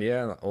go in,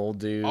 yeah, old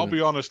dude. I'll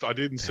be honest, I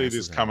didn't see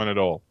this coming at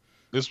all.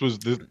 This was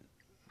this.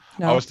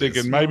 No, I was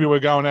thinking maybe we're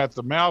going out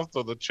the mouth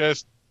or the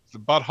chest, the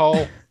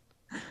butthole.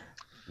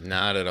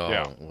 Not at all.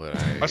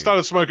 Yeah. I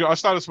started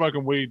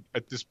smoking weed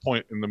at this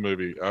point in the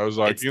movie. I was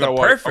like, it's you know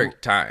what?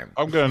 Perfect time.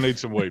 I'm going to need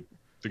some weed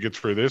to get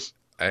through this.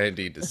 I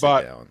need to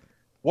sit down.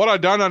 What I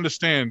don't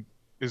understand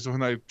is when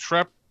they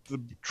trap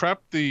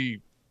the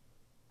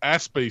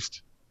ass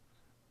beast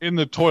in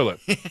the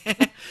toilet.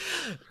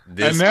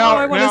 And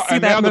now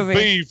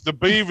the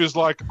beeve is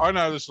like, I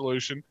know the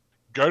solution.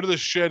 Go to the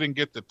shed and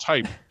get the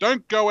tape.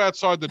 Don't go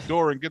outside the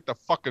door and get the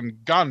fucking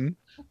gun.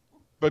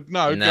 But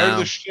go to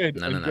the shed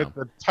and get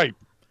the tape.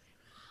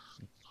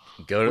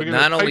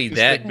 Not only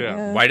that,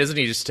 why doesn't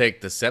he just take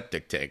the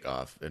septic tank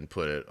off and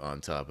put it on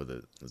top of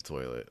the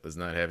toilet?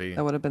 Isn't that heavy?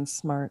 That would have been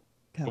smart.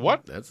 Kevin.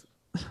 What?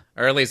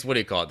 Or at least, what do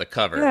you call it? The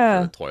cover for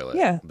the toilet.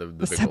 Yeah. The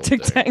big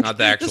septic tank. Not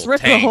the actual just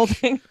rip tank. The whole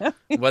thing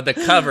But the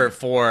cover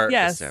for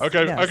yes. the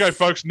septic. Okay,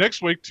 folks.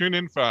 Next week, tune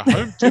in for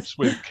Home Tips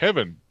with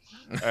Kevin.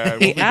 We'll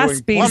be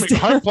ass doing beast.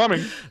 home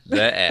plumbing.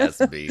 The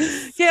ass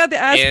beast. Yeah, the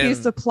ass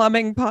beast, the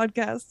plumbing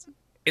podcast.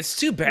 It's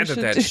too bad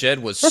that shed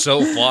was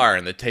so far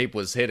and the tape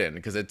was hidden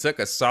because it took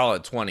a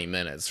solid 20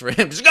 minutes for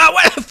him to go,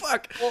 what the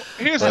fuck? Well,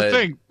 here's the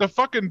thing. The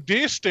fucking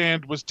deer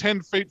stand was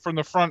 10 feet from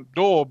the front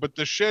door, but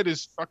the shed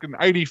is fucking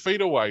 80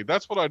 feet away.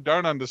 That's what I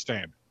don't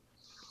understand.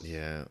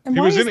 Yeah. And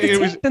why is the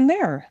tape in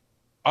there?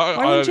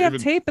 Why wouldn't you have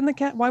tape in the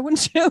cat? Why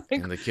wouldn't you?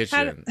 In the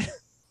kitchen.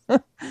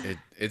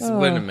 It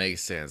wouldn't make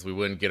sense. We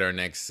wouldn't get our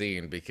next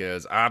scene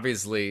because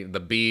obviously the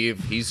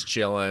beef, he's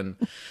chilling,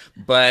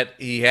 but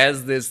he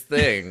has this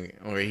thing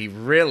where he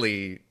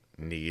really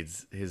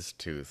needs his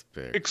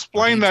toothpick.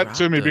 Explain that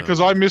to me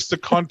because I missed the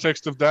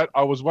context of that.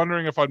 I was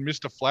wondering if I'd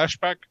missed a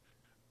flashback.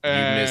 You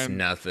missed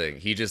nothing.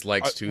 He just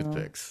likes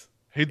toothpicks.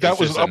 That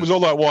was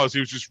all that was.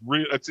 He was just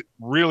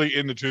really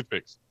into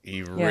toothpicks.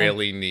 He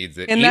really needs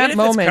it. In Even that if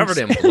moment, it's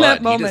covered in blood,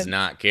 he does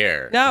not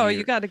care. No,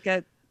 you got to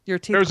get your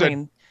teeth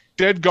clean.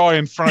 Dead guy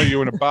in front of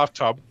you in a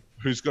bathtub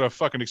who's got a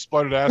fucking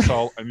exploded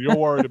asshole and you're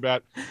worried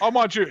about, oh,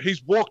 mind you,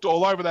 he's walked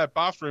all over that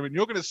bathroom and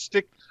you're going to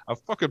stick a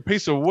fucking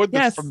piece of wood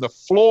that's from the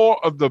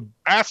floor of the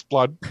ass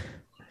blood.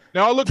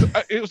 Now,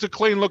 it was a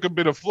clean looking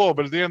bit of floor,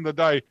 but at the end of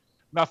the day,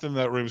 nothing in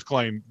that room's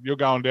clean. You're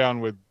going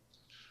down with,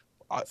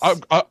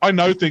 I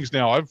know things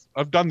now.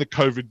 I've done the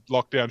COVID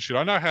lockdown shit.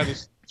 I know how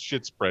this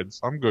shit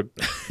spreads. I'm good.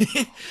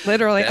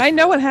 Literally. I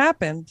know what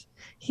happened.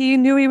 He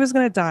knew he was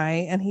going to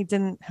die and he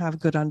didn't have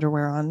good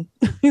underwear on.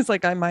 He's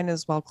like, I might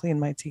as well clean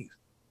my teeth.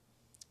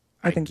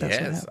 I think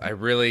that's what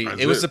happened.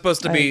 It was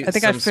supposed to be I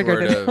think I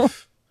figured it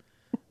out.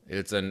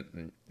 It's a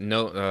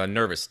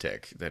nervous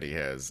tick that he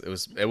has.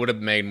 It would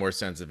have made more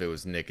sense if it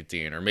was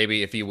nicotine, or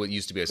maybe if he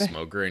used to be a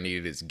smoker and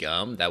needed his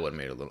gum, that would have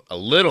made a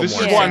little more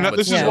sense.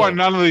 This is why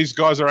none of these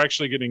guys are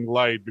actually getting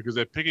laid, because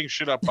they're picking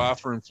shit up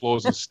bathroom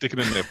floors and sticking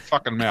it in their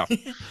fucking mouth.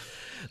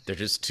 They're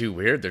just too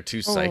weird. They're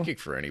too psychic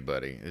for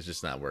anybody. It's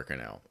just not working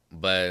out.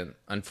 But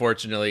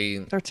unfortunately,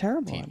 they're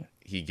terrible.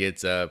 He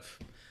gets up,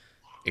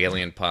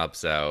 alien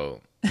pops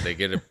out. We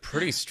get a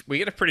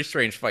pretty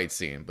strange fight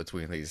scene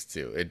between these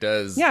two. It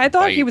does. Yeah, I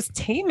thought he was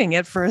taming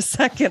it for a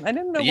second. I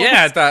didn't know.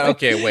 Yeah, I thought,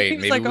 okay, wait,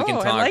 maybe we can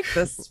talk. I like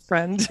this,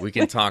 friend. We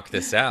can talk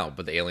this out.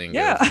 But the alien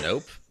goes,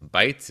 nope,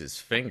 bites his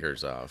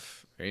fingers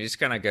off. And he just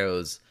kind of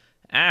goes,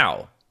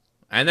 ow.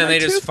 And then they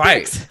just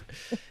fight.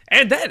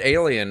 And that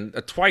alien,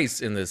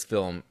 twice in this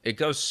film, it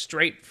goes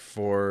straight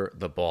for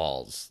the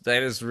balls.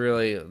 That's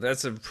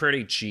a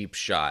pretty cheap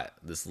shot,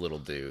 this little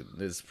dude.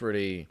 It's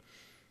pretty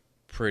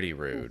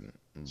rude.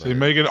 See,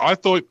 Megan, I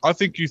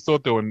think you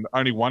thought there was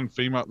only one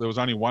female. There was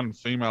only one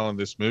female in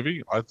this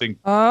movie. I think.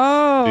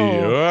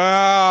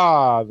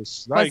 Oh. The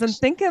snakes. Wasn't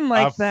thinking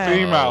like that.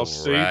 Female.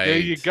 See, there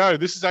you go.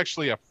 This is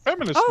actually a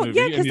feminist movie,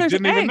 and you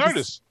didn't even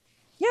notice.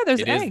 Yeah,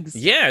 there's eggs.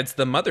 Yeah, it's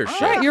the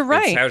mothership. Right, you're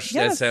right.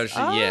 That's how she.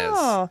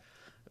 Yes.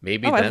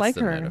 Maybe that's like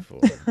the her.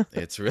 metaphor.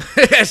 It's really.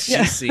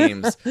 She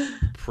seems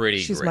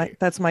pretty great.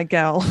 That's my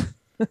gal.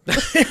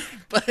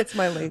 But It's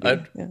my lady.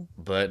 Yeah.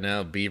 But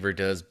now Beaver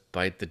does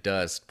bite the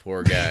dust.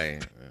 Poor guy.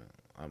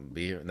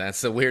 Beaver.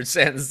 That's a weird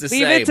sentence to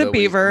Leave say. it to but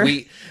Beaver.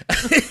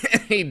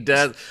 He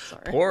does.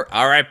 Sorry. Poor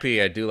R.I.P.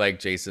 I do like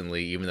Jason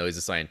Lee, even though he's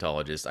a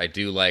Scientologist. I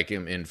do like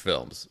him in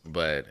films,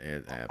 but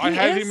I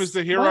had him as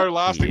the hero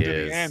lasting He to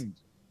is. the end.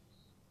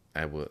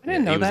 I would. I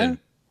didn't know that.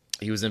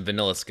 He was in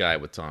Vanilla Sky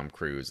with Tom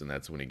Cruise, and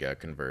that's when he got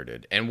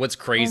converted. And what's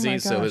crazy,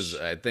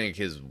 I think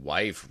his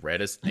wife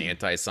read an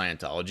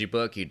anti-Scientology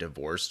book. He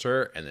divorced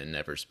her and then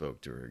never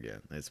spoke to her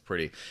again. It's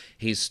pretty.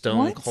 He's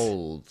stone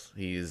cold.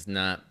 He's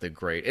not the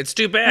great. It's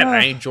too bad.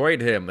 I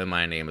enjoyed him in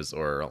My Name Is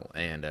Earl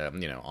and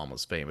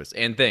Almost Famous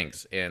and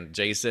things. And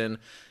Jason,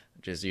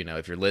 just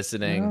if you're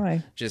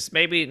listening, just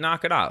maybe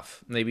knock it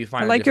off. Maybe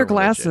find. I like your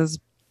glasses.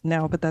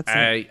 Now, but that's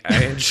I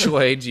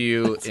enjoyed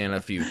you in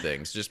a few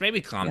things. Just maybe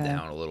calm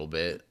down a little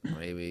bit.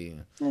 Maybe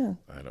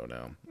I don't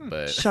know,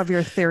 but shove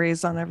your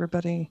theories on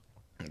everybody.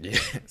 Yeah,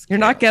 you're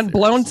not getting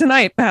blown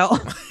tonight, pal.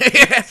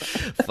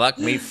 Fuck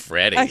me,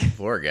 Freddy.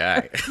 Poor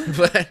guy.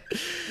 But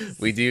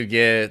we do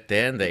get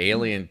then the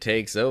alien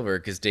takes over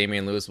because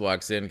Damian Lewis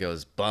walks in,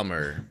 goes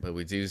bummer. But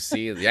we do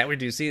see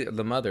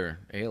the mother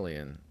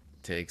alien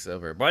takes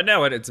over. But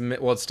no, it's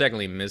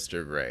technically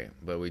Mr. Gray.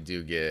 But we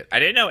do get. I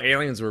didn't know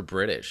aliens were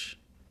British.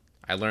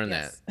 I learned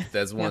that.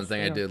 That's one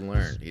thing I did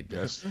learn. He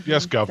does.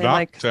 Yes,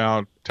 Governor.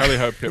 Tally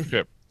ho, pip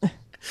pip.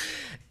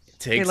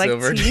 Takes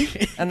over.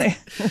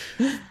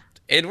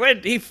 And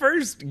when he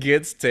first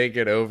gets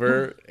taken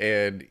over,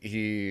 and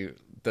he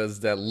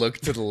does that look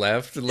to the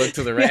left, look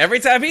to the right.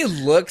 Every time he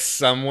looks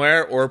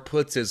somewhere or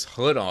puts his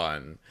hood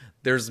on,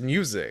 there's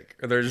music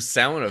or there's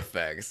sound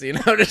effects. You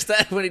notice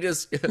that when he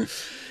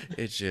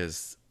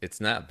it's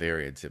not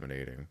very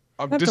intimidating.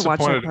 I'm I have disappointed.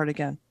 to watch that part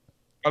again.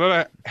 I don't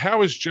know.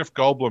 How is Jeff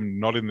Goldblum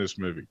not in this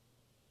movie?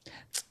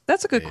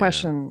 That's a good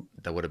question.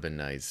 That would have been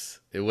nice.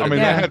 It would. I mean,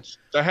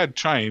 they had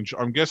change.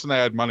 I'm guessing they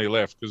had money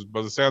left because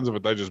by the sounds of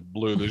it, they just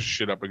blew this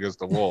shit up against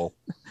the wall.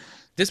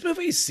 This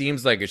movie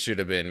seems like it should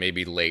have been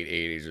maybe late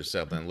 80s or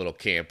something, a little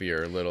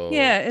campier, a little.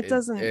 Yeah, it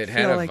doesn't. It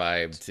had a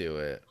vibe to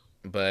it.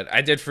 But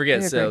I did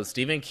forget. So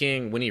Stephen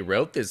King, when he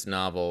wrote this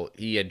novel,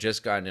 he had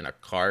just gotten in a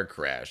car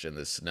crash in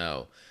the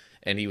snow.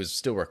 And he was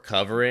still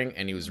recovering,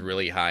 and he was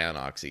really high on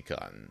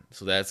OxyContin.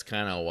 So that's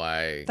kind of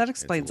why. That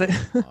explains it.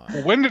 Well,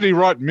 when did he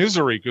write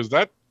Misery? Because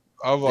that.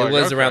 It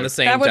was around the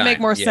same time. That would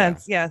make more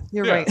sense. Yeah,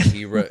 you're right.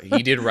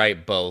 He did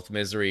write both.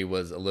 Misery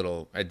was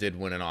I did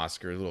win an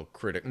Oscar, a little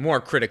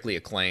more critically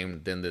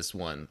acclaimed than this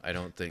one. I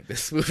don't think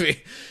this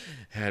movie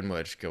had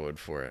much going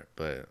for it,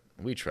 but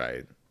we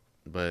tried.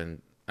 But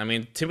I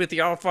mean,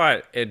 Timothy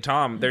Olyphant and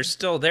Tom, they're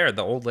still there.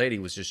 The old lady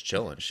was just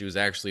chilling. She was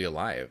actually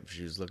alive.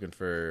 She was looking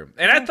for...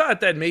 And I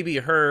thought that maybe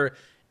her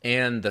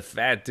and the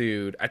fat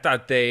dude, I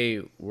thought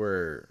they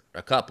were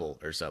a couple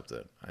or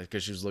something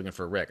because she was looking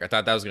for Rick. I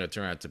thought that was going to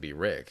turn out to be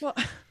Rick. Well,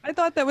 I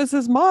thought that was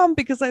his mom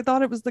because I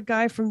thought it was the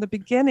guy from the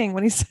beginning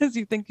when he says,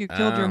 "You think you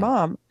killed your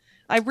mom."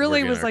 I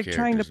really was like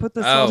trying to put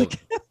this all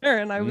together,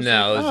 and I was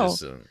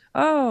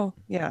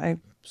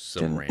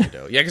some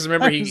rando. Yeah, because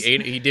remember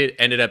he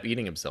ended up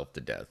eating himself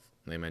to death.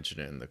 They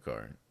mentioned it in the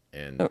car.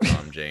 And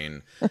Tom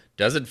Jane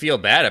doesn't feel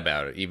bad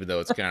about it, even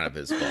though it's kind of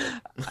his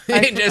fault.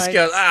 He just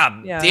goes,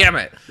 damn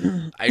it.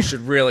 I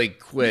should really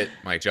quit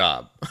my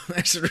job.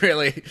 I should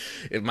really,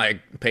 if my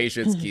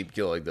patients keep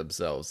killing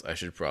themselves, I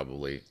should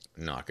probably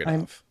knock it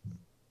off.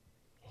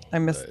 I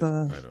missed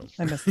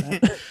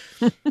that.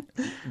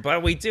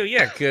 But we do,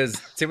 yeah,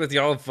 because Timothy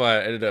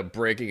Olyphant ended up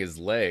breaking his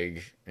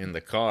leg in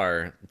the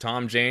car.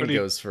 Tom Jane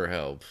goes for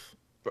help.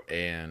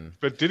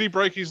 But did he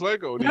break his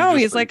leg? Or no,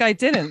 he's like, I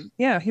didn't.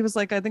 Yeah, he was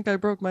like, I think I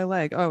broke my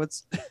leg. Oh,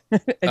 it's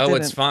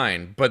it's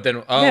fine. But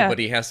then but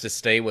he has to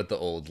stay with the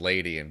old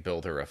lady and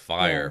build her a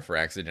fire for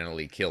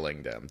accidentally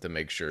killing them to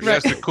make sure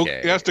she's okay.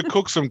 He has to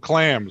cook some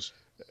clams.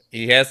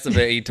 He has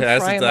to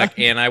talk,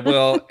 and I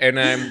will. And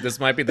this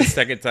might be the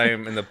second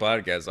time in the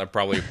podcast I'll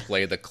probably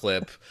play the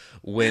clip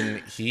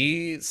when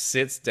he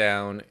sits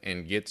down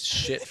and gets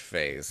shit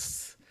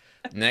faced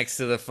next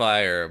to the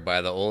fire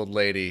by the old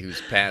lady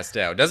who's passed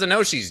out. Doesn't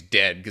know she's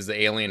dead because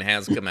the alien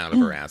has come out of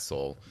her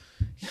asshole.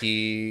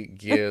 He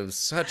gives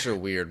such a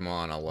weird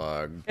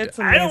monologue. It's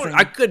amazing.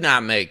 I could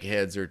not make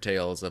heads or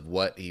tails of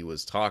what he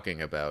was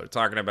talking about.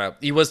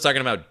 He was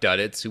talking about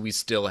Duddits, who we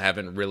still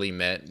haven't really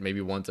met,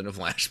 maybe once in a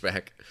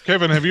flashback.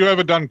 Kevin, have you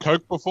ever done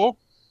coke before?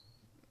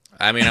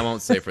 I mean, I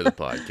won't say for the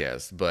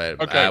podcast,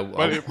 but okay.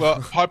 Well,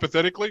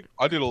 hypothetically,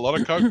 I did a lot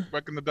of coke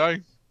back in the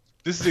day.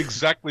 This is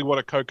exactly what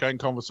a cocaine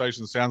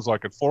conversation sounds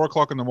like at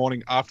 4:00 in the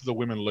morning after the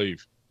women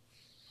leave.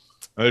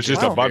 And it's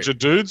just a bunch of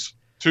dudes,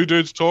 two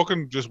dudes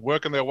talking, just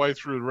working their way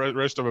through the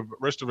rest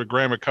of a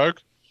gram of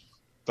coke.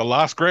 The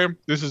last gram,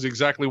 this is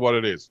exactly what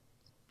it is.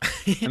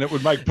 And it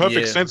would make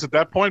perfect sense at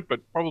that point, but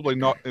probably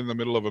not in the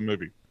middle of a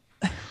movie.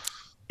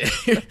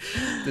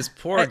 This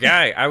poor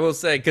guy, I will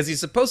say, because he's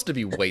supposed to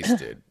be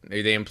wasted.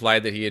 They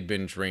implied that he had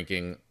been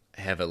drinking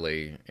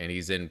heavily and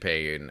he's in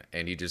pain,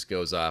 and he just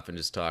goes off and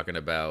just talking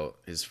about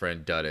his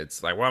friend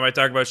Duddits. Like, why am I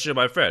talking about shit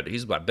about my friend?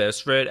 He's my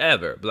best friend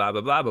ever. Blah,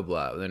 blah, blah, blah,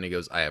 blah. And then he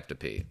goes, I have to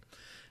pee.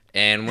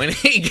 And when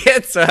he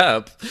gets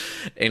up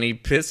and he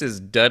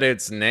pisses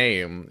Duddit's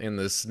name in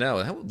the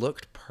snow, that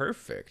looked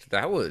perfect.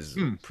 That was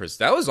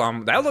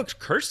that looked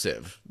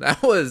cursive.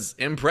 That was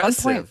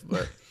impressive.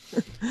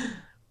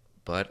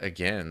 But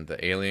again,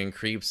 the alien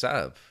creeps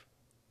up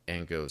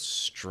and goes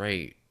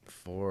straight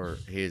for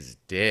his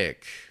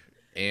dick,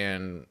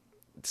 and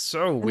it's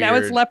so weird. Now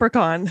it's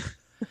Leprechaun.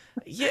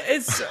 Yeah,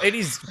 and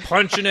he's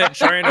punching it,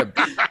 trying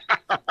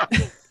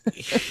to.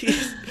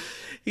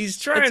 He's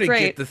trying to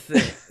get the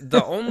thing.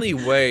 The only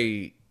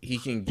way he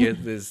can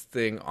get this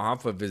thing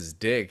off of his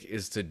dick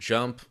is to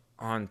jump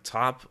on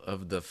top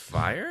of the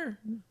fire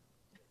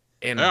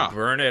and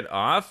burn it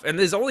off. And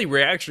his only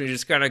reaction, he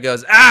just kind of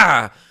goes,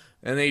 ah!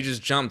 And then he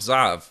just jumps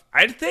off.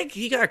 I think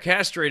he got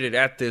castrated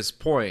at this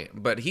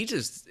point, but he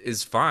just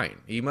is fine.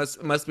 He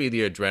must be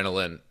the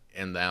adrenaline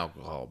and the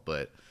alcohol,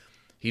 but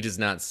he does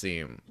not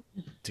seem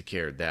to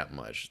care that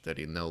much that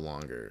he no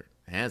longer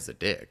has a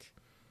dick.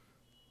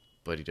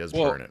 But he does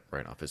burn it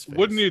right off his face.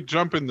 Wouldn't you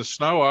jump in the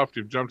snow after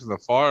you've jumped in the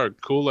fire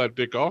and cool that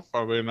dick off?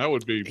 I mean, that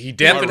would be... He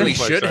definitely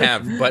should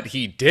have, but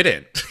he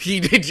didn't. He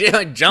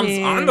jumps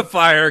on the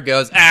fire,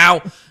 goes,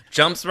 ow,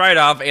 jumps right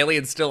off,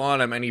 alien's still on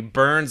him, and he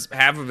burns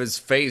half of his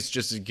face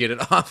just to get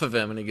it off of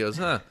him, and he goes,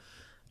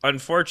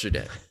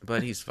 unfortunate,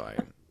 but he's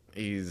fine.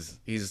 He's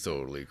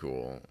totally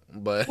cool.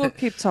 But we'll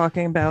keep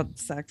talking about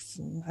sex,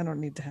 and I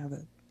don't need to have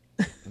it.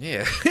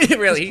 Yeah,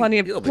 really.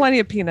 There's plenty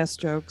of penis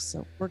jokes,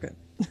 so we're good.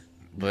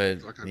 But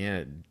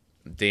yeah,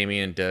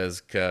 Damien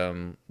does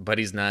come, but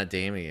he's not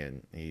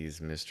Damien. He's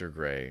Mr.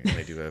 Gray. And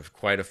they do have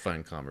quite a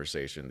fun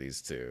conversation,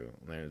 these two.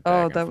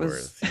 That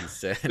was. He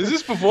said, is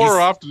this before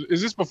or after?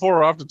 Is this before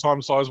or after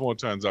Tom Sizemore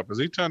turns up? Has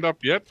he turned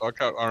up yet? I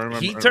remember.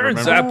 He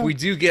turns up. We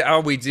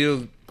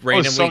do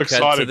randomly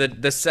cut to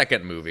the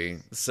second movie.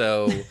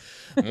 So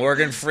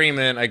Morgan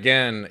Freeman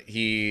again.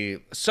 He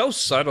so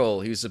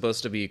subtle. He's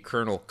supposed to be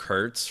Colonel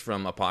Kurtz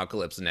from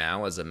Apocalypse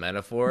Now as a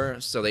metaphor.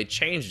 So they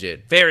changed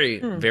it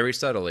very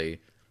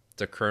subtly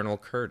to Colonel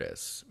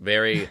Curtis.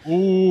 You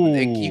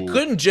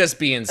couldn't just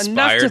be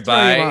inspired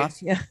by.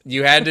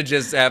 You had to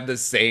just have the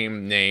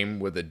same name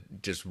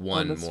with just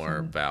one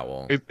more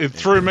vowel. It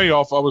threw me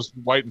off. I was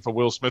waiting for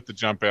Will Smith to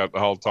jump out the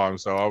whole time,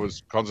 so I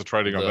was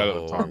concentrating on that at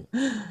the time.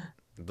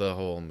 The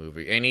whole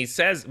movie. And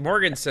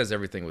Morgan says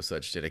everything with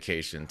such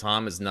dedication.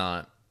 Tom is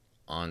not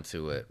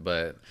onto it,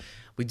 but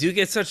we do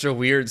get such a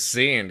weird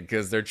scene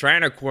because they're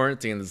trying to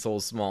quarantine this whole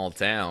small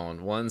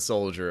town. One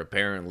soldier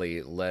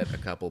apparently let a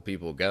couple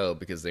people go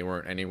because they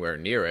weren't anywhere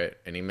near it,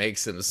 and he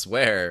makes them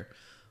swear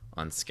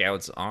on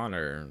Scout's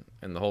honor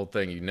and the whole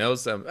thing.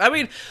 I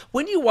mean,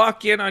 when you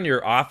walk in on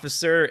your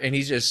officer and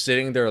he's just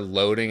sitting there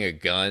loading a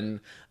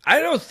gun, I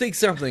don't think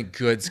something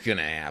good's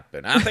gonna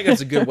happen. I don't think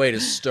it's a good way to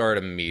start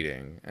a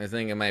meeting. I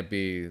think it might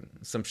be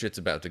some shit's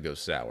about to go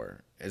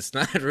sour. It's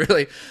not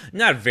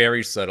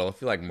very subtle. I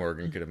feel like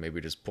Morgan could have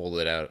maybe just pulled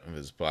it out of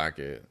his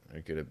pocket.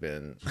 It could have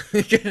been,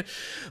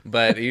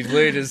 but he's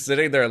literally just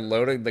sitting there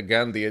loading the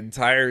gun the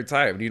entire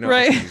time.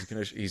 Right.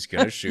 He's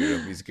gonna shoot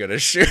him. He's gonna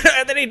shoot,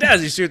 and then he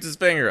does. He shoots his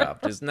finger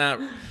off. Just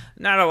not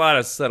a lot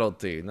of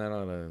subtlety, not a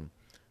lot of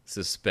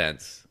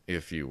suspense,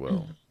 if you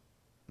will.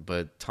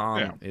 But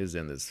Tom is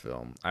in this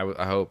film.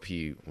 I hope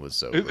he was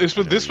sober. This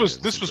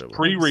was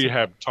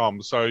pre-rehab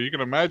Tom, so you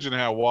can imagine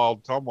how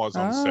wild Tom was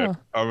on set.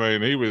 I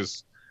mean, he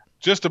was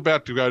just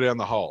about to go down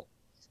the hole.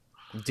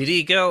 Did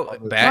he go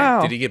back?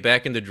 Wow. Did he get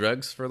back into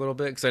drugs for a little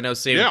bit? Because I know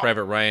Saving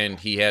Private Ryan,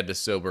 he had to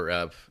sober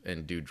up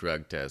and do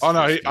drug tests. Oh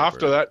no!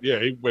 After that,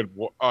 he went.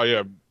 Oh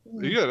yeah.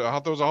 Yeah,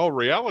 there was a whole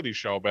reality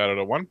show about it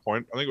at one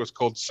point. I think it was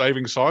called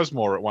Saving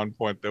Sizemore at one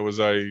point. There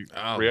was a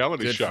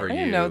reality show. I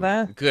didn't know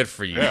that. Good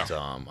for you,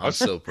 Tom. I'm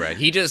so proud.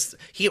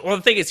 Well,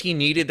 the thing is, he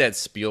needed that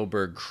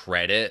Spielberg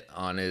credit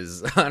on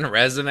his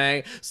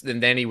resume,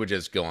 and then he would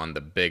just go on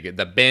the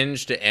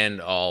binge to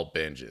end all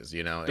binges.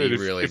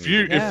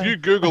 Dude, if you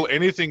Google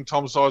anything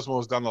Tom Sizemore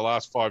has done the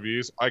last 5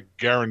 years, I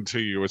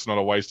guarantee you it's not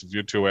a waste of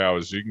your 2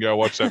 hours. You can go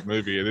watch that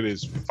movie, and it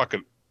is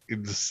fucking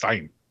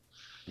insane.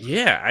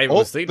 Yeah, I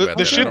was thinking about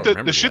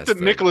that. The shit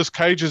that Nicolas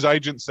Cage's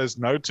agent says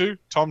no to,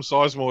 Tom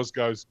Sizemore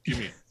goes, give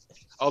me.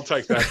 I'll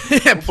take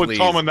that. Put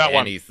Tom in that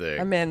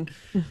anything. I'm in.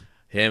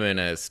 Him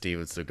and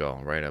Steven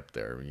Seagal right up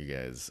there. You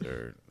guys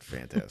are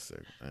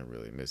fantastic. I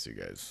really miss you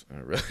guys.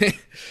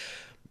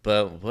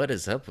 But what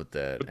is up with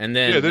that? And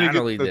then not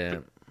only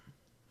that,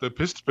 the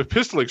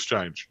pistol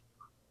exchange.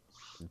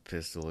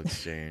 Pistol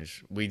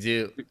exchange. We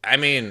do. I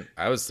mean,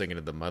 I was thinking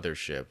of the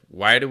Mothership.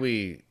 Why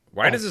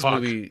does this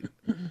movie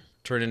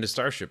turn into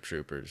Starship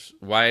Troopers?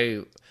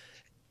 What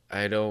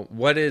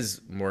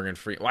is Morgan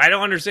Freeman? Well, I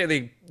don't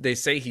understand. They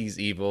say he's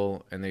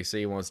evil and they say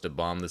he wants to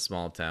bomb the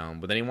small town,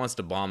 but then he wants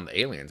to bomb the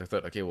aliens. I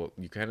thought, okay, well,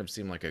 you kind of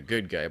seem like a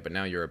good guy, but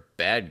now you're a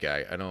bad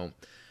guy.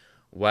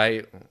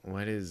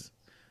 What is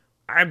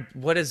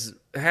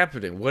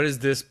happening? What is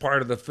this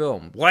part of the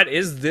film? What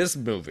is this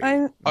movie?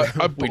 I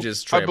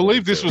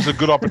believe this was a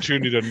good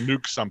opportunity to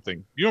nuke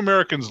something. You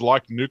Americans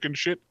like nuking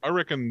shit. I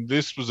reckon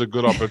this was a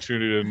good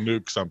opportunity to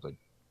nuke something.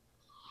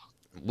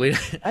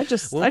 I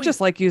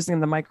just like using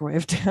the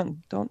microwave,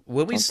 Dan.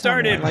 When we don't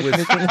started tell me I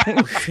like nuking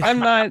things. I'm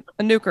not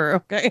a nuker,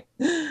 okay?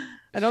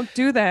 I don't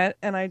do that,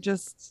 and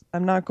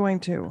I'm not going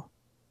to.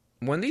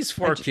 When these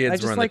four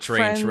kids were on the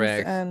train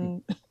track,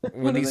 and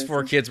when these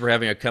four kids were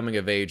having a coming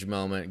of age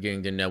moment,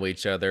 getting to know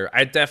each other,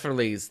 I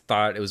definitely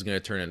thought it was going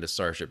to turn into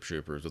Starship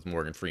Troopers with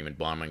Morgan Freeman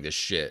bombing the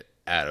shit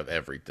out of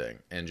everything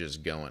and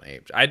just going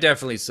ape. I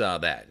definitely saw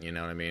that. You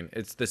know what I mean?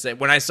 It's the same.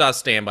 When I saw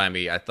Stand By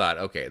Me, I thought,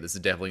 okay, this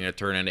is definitely going to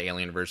turn into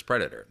Alien vs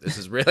Predator. This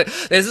is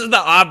the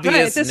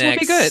obvious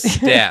next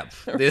step.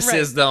 This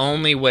is the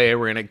only way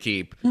we're going to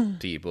keep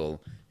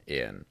people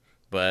in.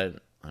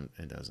 But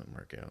it doesn't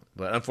work out.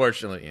 But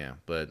unfortunately, yeah.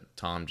 But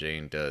Tom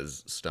Jane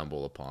does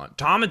stumble upon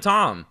Tom and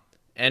Tom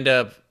end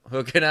up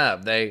hooking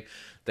up. They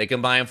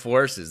combine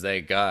forces.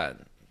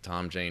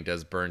 Tom Jane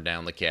does burn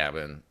down the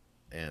cabin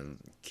and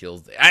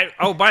kills.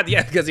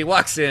 Because he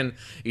walks in,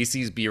 he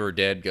sees Beaver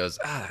dead. Goes,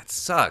 that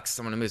sucks.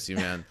 I'm gonna miss you,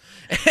 man.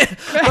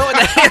 Well,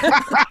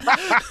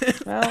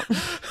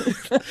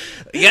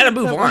 you gotta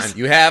move on.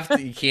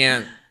 You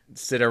can't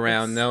sit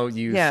around. No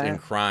use in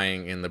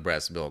crying in the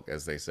breast milk,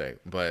 as they say.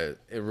 But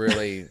it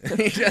really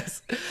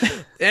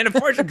and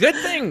unfortunately, good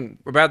thing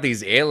about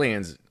these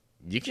aliens,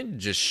 you can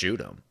just shoot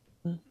them.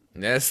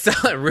 That's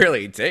all it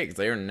really takes.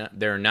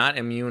 They're not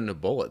immune to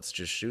bullets.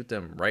 Just shoot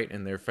them right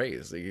in their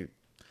face.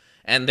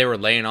 And they were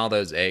laying all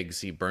those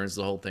eggs. He burns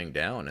the whole thing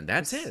down, and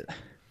that's it.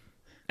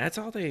 That's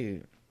all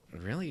they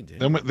really did.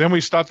 Then we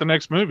start the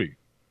next movie.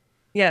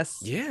 Yes.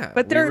 Yeah.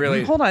 But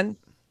hold on.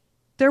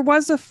 There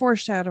was a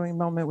foreshadowing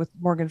moment with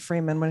Morgan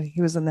Freeman when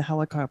he was in the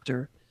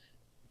helicopter.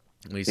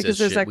 Because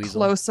there's a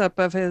close-up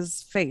of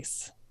his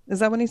face. Is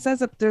that when he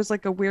says it? There's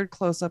like a weird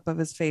close-up of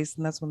his face,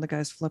 and that's when the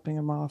guy's flipping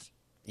him off.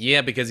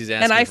 Yeah, because he's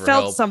asking for help. And I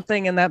felt help.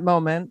 Something in that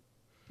moment.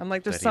 I'm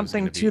like, there's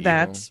something to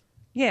that. Evil.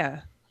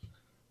 Yeah.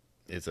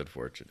 It's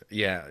unfortunate.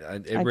 Yeah,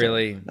 we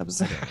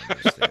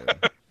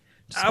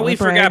brag.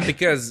 forgot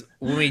because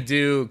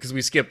because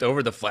we skipped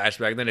over the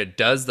flashback, then it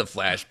does the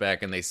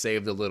flashback and they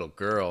save the little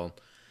girl.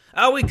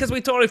 Because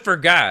we totally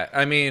forgot.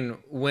 I mean,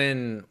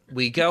 when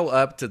we go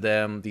up to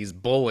them, these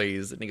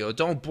bullies, and they go,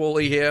 don't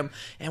bully him.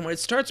 And when it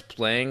starts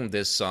playing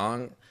this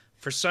song,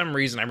 for some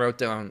reason, I wrote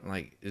down,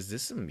 like, is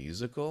this a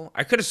musical?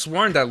 I could have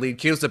sworn that lead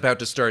cue's about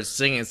to start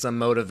singing some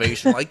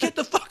motivation, like, get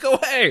the fuck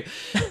away.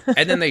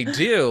 And then they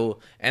do,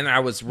 and I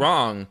was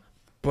wrong,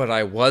 but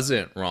I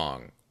wasn't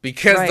wrong.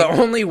 Because the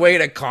only way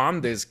to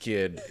calm this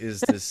kid is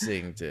to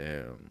sing to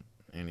him.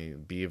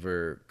 And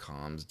Beaver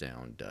calms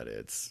down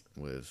Duddits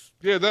with...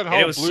 Yeah, that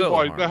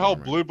whole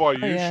Blue by You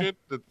shit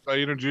that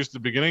they introduced at the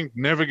beginning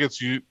never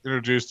gets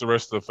introduced the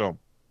rest of the film.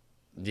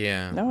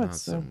 Yeah. No,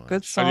 it's a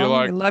good song.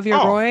 I Love You,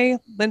 Roy.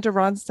 Linda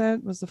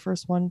Ronstadt was the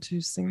first one to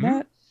sing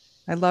that.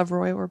 I love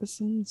Roy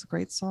Orbison. It's a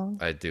great song.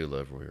 I do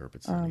love Roy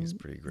Orbison. He's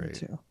pretty great.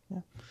 Me too. Yeah.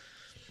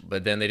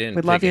 But then they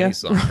didn't pick any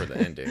song for the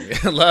ending.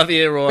 Love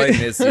you, Roy.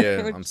 Miss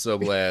you. I'm so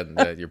glad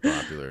that you're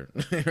popular.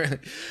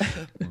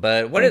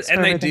 But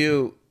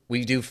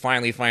we do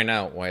finally find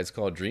out why it's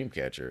called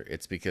Dreamcatcher.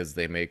 It's because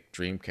they make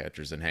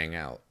Dreamcatchers and hang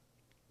out.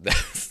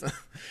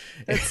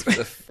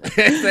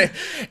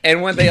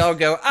 And when they all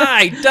go,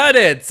 I done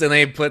it, and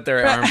they put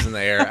their arms in the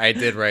air. I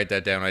did write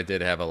that down. I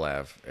did have a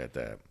laugh at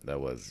that.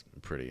 That was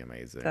pretty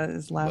amazing. That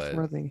is laugh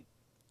worthy.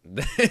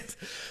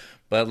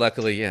 But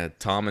luckily,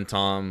 Tom and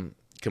Tom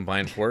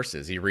combine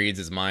forces. He reads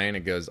his mind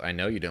and goes, I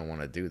know you don't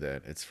want to do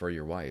that. It's for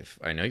your wife.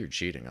 I know you're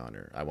cheating on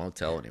her. I won't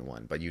tell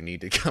anyone, but you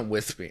need to come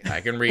with me.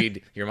 I can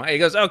read your mind. He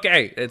goes,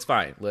 okay, it's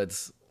fine.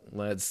 Let's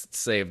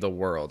save the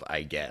world,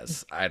 I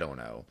guess. I don't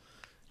know.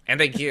 And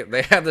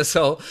they have this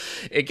whole...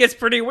 It gets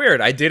pretty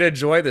weird. I did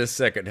enjoy this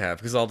second half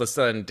because all of a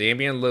sudden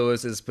Damian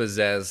Lewis is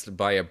possessed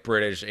by a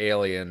British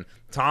alien.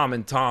 Tom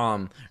and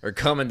Tom are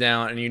coming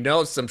down, and you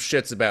know some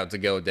shit's about to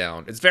go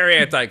down. It's very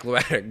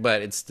anticlimactic,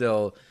 but it's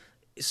still...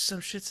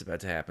 Some shit's about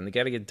to happen. They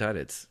got to get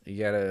Duddits.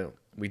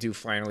 We do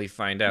finally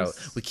find out.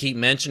 We keep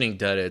mentioning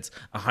Duddits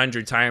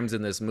 100 times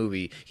in this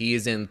movie. He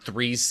is in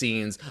 3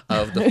 scenes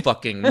of the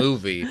fucking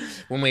movie.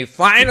 When we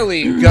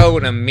finally go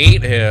to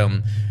meet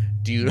him...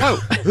 Do you know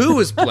who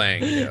is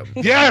playing him?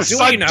 Yes,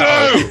 I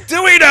do.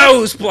 Do we know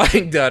who's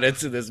playing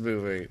Duddits in this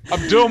movie?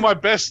 I'm doing my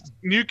best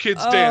New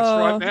Kids dance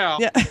right now.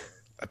 Yeah.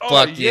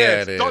 Fuck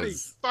yeah, it is. Donnie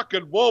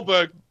fucking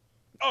Wahlberg.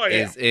 Oh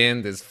yeah, is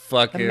in this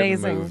fucking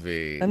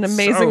movie. An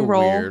amazing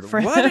role. Weird.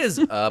 For what him. is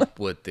up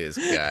with this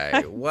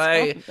guy?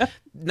 Why?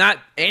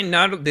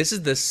 This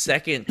is the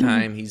second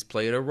time he's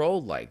played a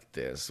role like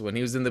this. When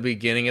he was in the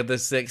beginning of The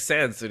Sixth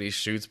Sense, and he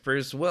shoots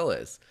Bruce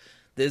Willis.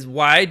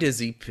 Why does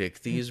he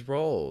pick these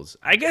roles?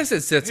 I guess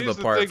it sets him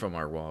apart from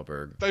our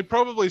Wahlberg. They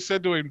probably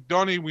said to him,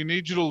 Donnie, we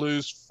need you to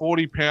lose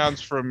 40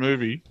 pounds for a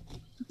movie.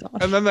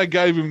 And then they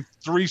gave him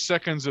 3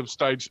 seconds of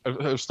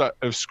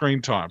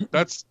screen time.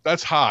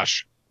 That's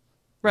harsh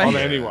on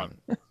anyone.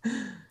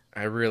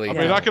 I really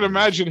I can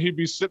imagine he'd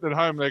be sitting at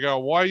home and they go,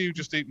 why are you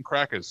just eating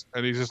crackers?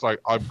 And he's just like,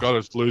 I've got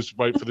to lose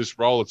weight for this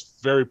role. It's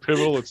very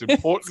pivotal. It's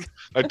important.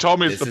 They told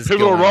me it's the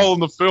pivotal role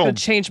in the film. It'll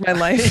change my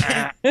life.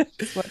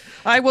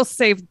 I will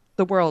save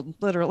the world,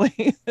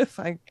 literally. If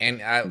I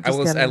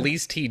was at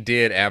least he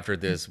did after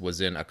this was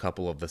in a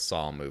couple of the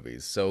Saw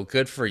movies. So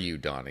good for you,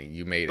 Donnie.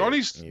 You made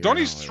it.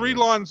 Donnie's 3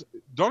 lines.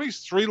 Donnie's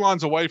 3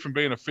 lines away from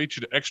being a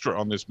featured extra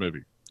on this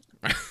movie.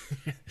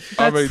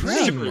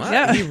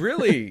 Yeah.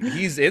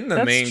 He's in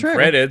the main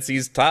credits.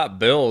 He's top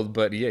billed,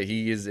 but yeah,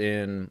 he is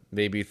in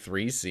maybe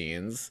 3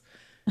 scenes.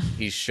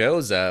 He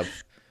shows up.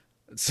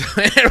 So,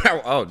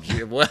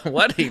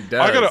 what he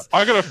does? I got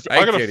a feeling.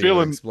 I got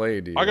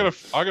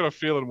a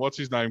feeling. What's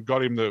his name?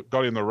 Got him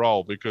the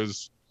role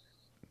because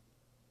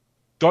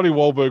Donnie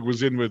Wahlberg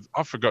was in with,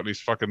 I've forgotten his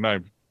fucking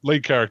name.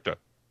 Lead character.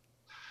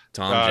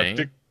 Tom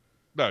Jane.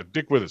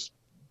 Dick Withers.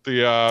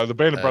 The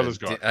Band of Brothers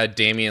guy.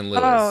 Damian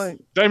Lewis. Oh.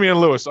 Damian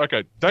Lewis.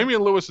 Okay.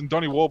 Damian Lewis and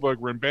Donnie Wahlberg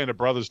were in Band of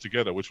Brothers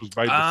together, which was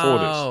made before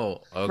this.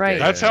 Oh, okay. Right.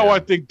 That's how I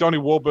think Donnie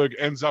Wahlberg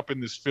ends up in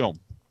this film.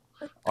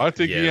 I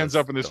think he ends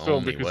up in this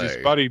film because his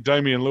buddy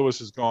Damian Lewis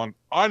has gone,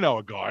 I know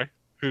a guy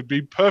who'd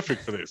be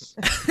perfect for this.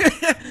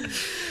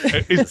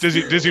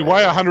 Does he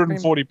weigh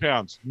 140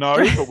 pounds? No,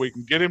 but we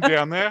can get him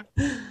down there.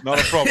 Not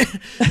a problem.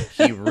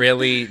 He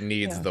really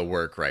needs the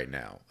work right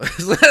now.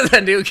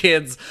 The New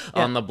Kids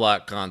on the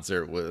Block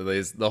concert,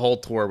 the whole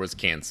tour was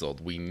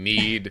canceled. We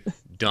need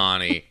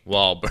Donnie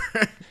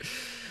Wahlberg.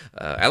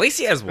 At least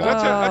he has one.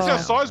 That's how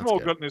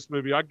Sizemore got in this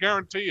movie. I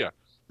guarantee you.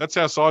 That's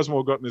how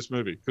Sizemore got in this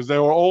movie because they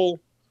were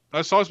all. No,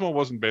 Sizemore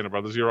wasn't Band of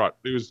Brothers. You're right.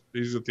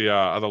 He's at the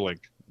other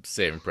link.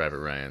 Saving Private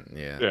Ryan.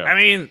 Yeah. I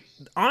mean,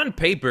 on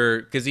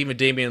paper, because even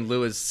Damian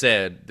Lewis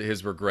said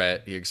his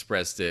regret, he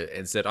expressed it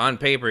and said, on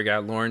paper, you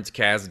got Lawrence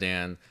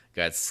Kasdan,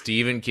 got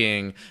Stephen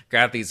King,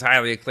 got these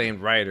highly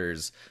acclaimed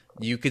writers.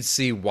 You could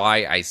see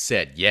why I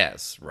said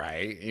yes,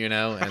 right?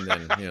 And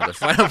then the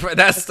final.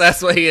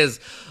 That's what he is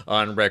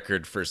on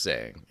record for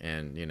saying.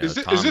 And is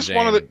this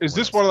one of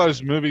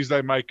those movies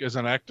they make as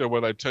an actor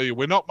where they tell you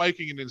we're not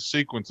making it in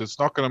sequence? It's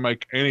not going to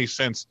make any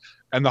sense,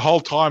 and the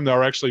whole time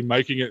they're actually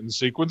making it in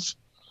sequence.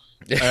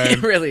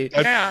 Really?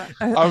 Yeah.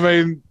 I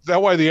mean,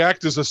 that way the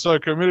actors are so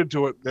committed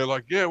to it. They're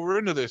like, yeah, we're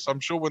into this.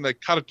 I'm sure when they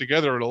cut it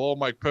together, it'll all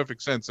make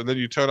perfect sense. And then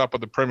you turn up at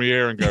the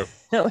premiere and go,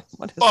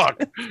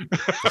 fuck.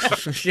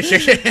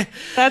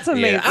 That's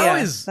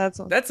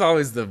amazing. That's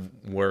always the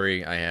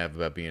worry I have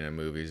about being in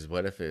movies.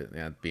 What if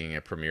it, being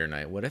a premiere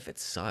night, what if it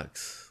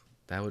sucks?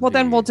 Then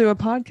we'll do a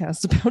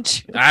podcast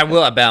about you. I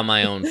will, about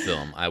my own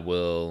film. I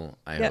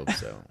hope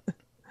so.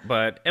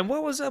 And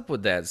what was up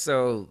with that?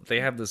 So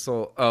they have this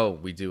whole,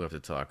 we do have to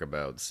talk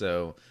about.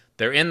 So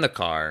they're in the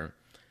car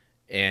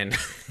and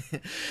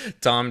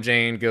Tom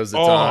Jane goes to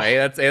Tom, hey,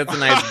 that's a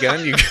nice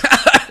gun you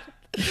got.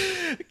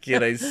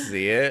 Can I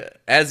see it?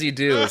 As you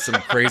do, with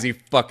some crazy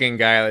fucking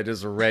guy that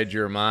just read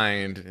your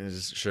mind.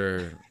 Is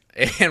sure.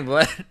 And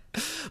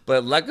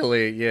but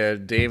luckily,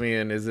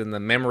 Damien is in the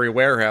memory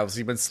warehouse.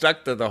 He's been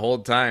stuck there the whole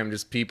time,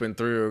 just peeping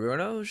through,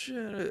 going, "Oh shit,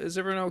 is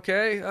everyone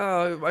okay?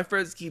 Oh, my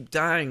friends keep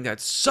dying. That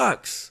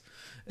sucks."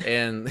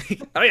 And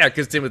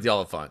because Timothy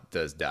Olyphant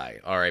does die.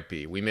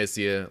 R.I.P. We miss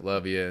you,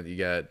 love you. You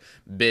got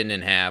bitten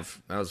in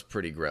half. That was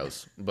pretty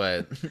gross.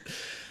 But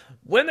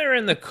when they're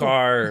in the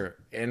car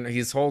and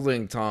he's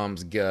holding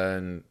Tom's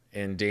gun.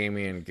 And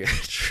Damien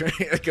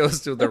goes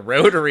to the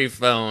rotary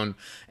phone,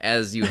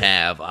 as you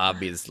have,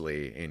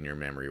 obviously, in your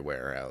memory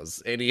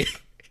warehouse. And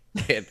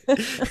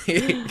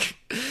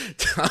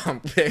Tom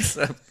picks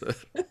up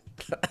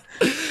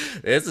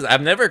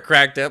I've never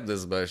cracked up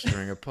this much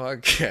during a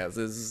podcast.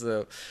 This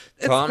is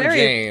Tom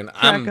Jane.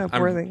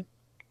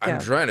 I'm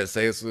trying to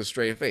say this with a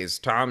straight face.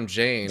 Tom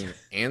Jane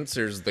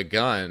answers the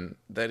gun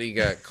that he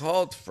got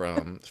called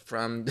from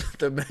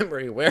the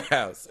memory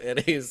warehouse, and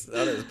he's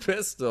on his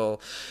pistol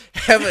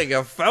having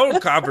a phone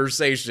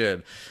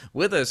conversation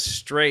with a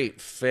straight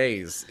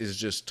face, is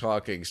just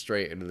talking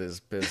straight into this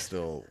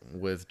pistol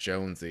with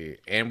Jonesy.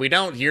 And we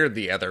don't hear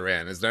the other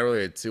end. It's not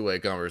really a two-way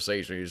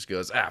conversation. He just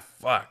goes,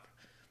 fuck.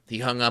 He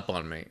hung up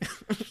on me.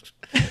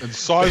 And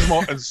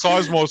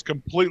Sizemore's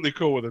completely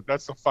cool with it.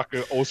 That's the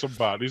fucking awesome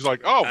part. He's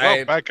like,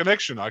 bad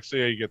connection. I see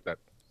how you get that.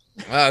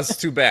 That's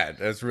too bad.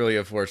 That's really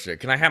unfortunate.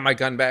 Can I have my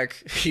gun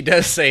back? He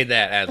does say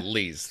that at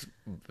least,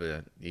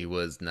 but he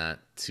was not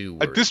too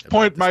worried. At this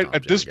point, mate,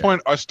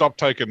 I stopped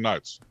taking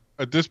notes.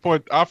 At this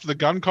point, after the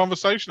gun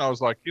conversation, I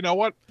was like, you know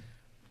what?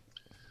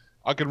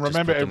 I can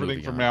remember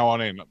everything from now on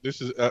in.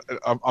 This is,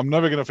 I'm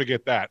never going to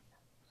forget that.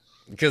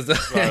 Because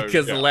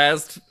the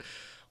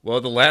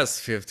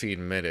last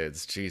 15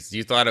 minutes, jeez,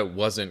 you thought it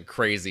wasn't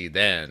crazy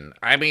then.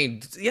 I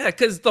mean,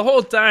 because the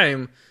whole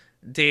time,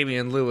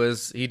 Damian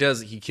Lewis, he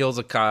kills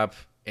a cop,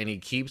 and he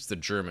keeps the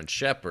German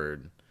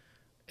Shepherd,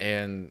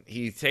 and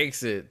he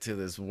takes it to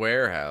this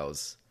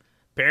warehouse.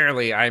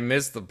 Apparently, I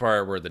missed the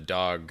part where the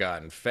dog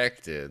got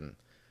infected,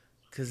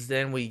 because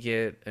then we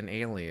get an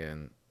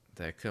alien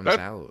that comes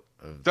out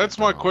of That's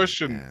my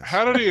question. Ass.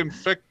 How did he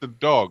infect the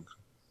dog?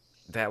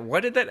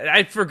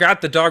 I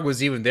forgot the dog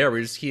was even there.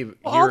 We just keep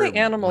all the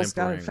animals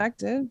got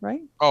infected, right?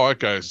 Oh,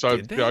 okay. So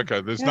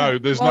There's no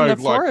in the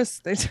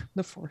forest.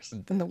 The forest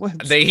in the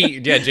woods.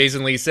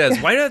 Jason Lee says,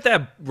 why do they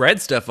have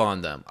red stuff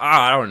on them?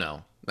 I don't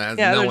know.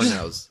 No one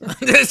knows.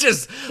 It's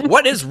just,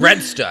 what is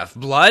red stuff?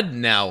 Blood?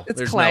 No. It's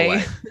there's clay. no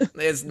way.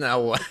 There's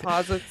no way.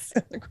 Deposits.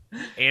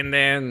 And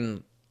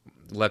then,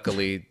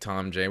 luckily,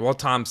 Tom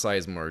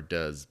Sizemore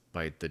does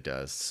bite the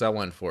dust. So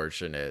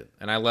unfortunate.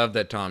 And I love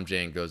that Tom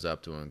Jane goes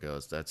up to him and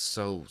goes, "That's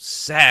so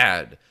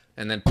sad."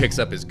 And then picks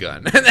up his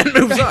gun and then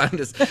moves on.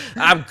 Just,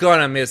 "I'm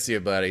gonna miss you,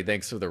 buddy.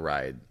 Thanks for the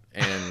ride."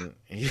 And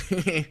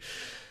he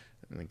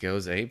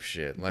goes ape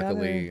shit.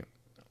 Luckily,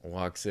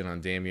 walks in on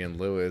Damian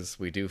Lewis.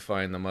 We do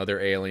find the mother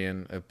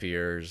alien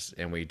appears,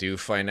 and we do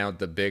find out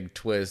the big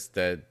twist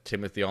that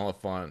Timothy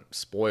Olyphant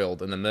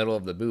spoiled in the middle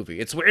of the movie.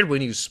 It's weird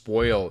when you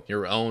spoil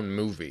your own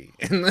movie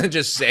and then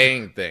just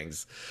saying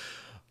things.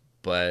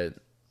 But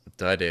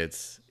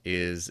Duddits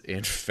is,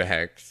 in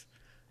fact,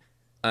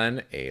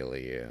 an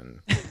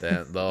alien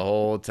that the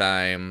whole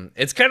time.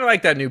 It's kind of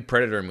like that new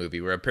Predator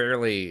movie where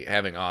apparently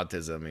having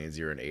autism means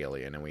you're an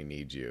alien and we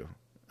need you.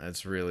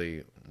 That's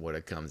really what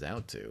it comes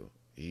out to.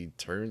 He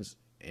turns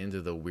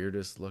into the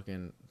weirdest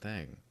looking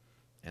thing.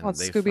 And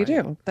it's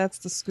Scooby-Doo. That's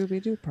the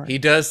Scooby-Doo part. He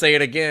does say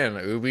it again.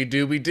 Ooby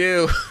dooby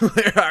doo.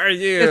 Where are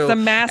you? If the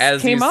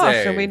mask came off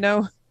and we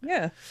know.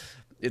 Yeah.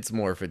 It's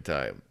morphin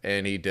time.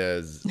 And he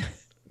does.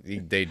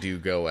 They do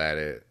go at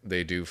it.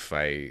 They do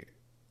fight.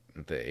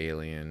 The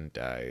alien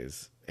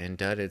dies, and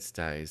Duddits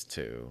dies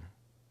too.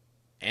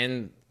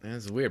 And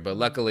it's weird, but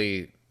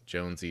luckily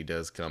Jonesy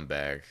does come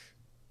back,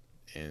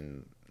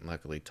 and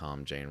luckily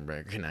Tom Jane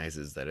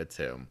recognizes that it's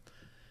him.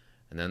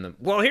 And then,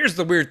 here's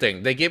the weird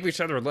thing. They give each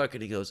other a look,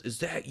 and he goes, "Is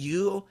that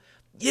you?"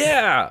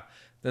 "Yeah."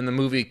 Then the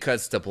movie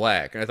cuts to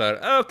black, and I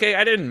thought, okay,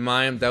 I didn't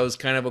mind. That was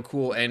kind of a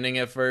cool ending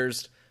at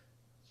first,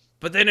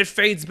 but then it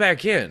fades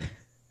back in.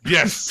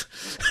 Yes.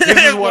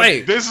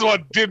 This is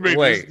what did me.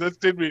 Wait. This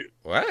did me.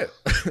 What?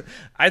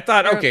 I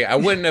thought, okay, I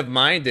wouldn't have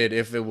minded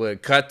if it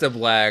would cut to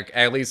black,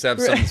 at least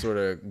have some sort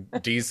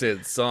of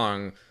decent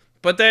song.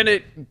 But then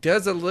it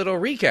does a little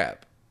recap.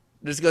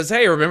 Just goes,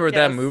 "Hey, remember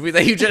that movie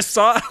that you just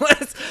saw?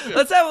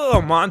 Let's have a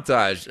little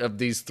montage of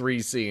these 3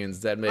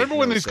 scenes that make." Remember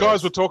when these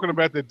guys were talking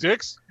about their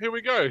dicks? Here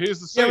we go. Here's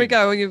the scene. Here we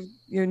go.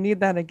 You need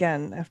that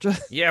again after.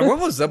 Yeah, what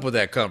was up with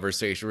that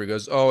conversation where he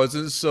goes, "Oh,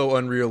 isn't this so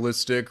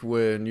unrealistic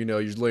when,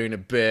 you're laying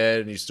in bed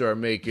and you start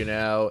making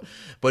out,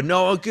 but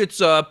no one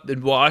gets up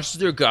and washes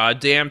their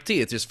goddamn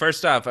teeth." Just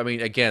first off, I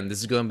mean, again, this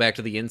is going back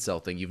to the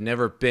incel thing. You've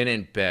never been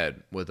in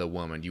bed with a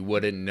woman. You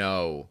wouldn't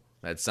know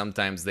that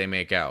sometimes they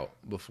make out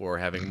before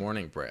having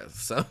morning breath.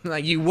 So,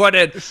 you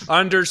wouldn't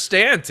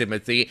understand,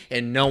 Timothy,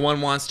 and no one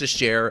wants to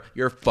share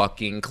your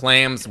fucking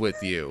clams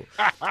with you.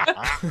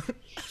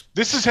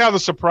 This is how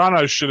The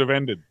Sopranos should have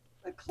ended.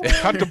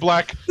 Cut to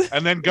black,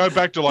 and then go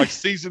back to,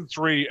 season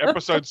 3,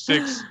 episode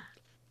 6.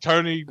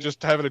 Tony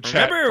just having a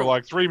chat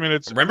for, 3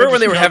 minutes. Remember when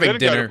they were having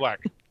dinner?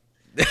 Black.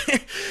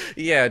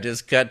 Yeah,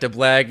 just cut to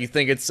black. You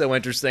think it's so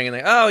interesting, and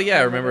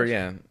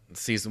remember,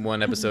 season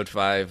 1, episode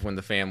 5, when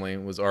the family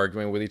was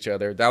arguing with each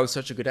other. That was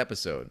such a good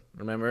episode.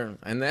 Remember?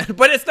 And then,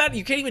 but it's not.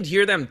 You can't even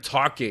hear them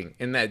talking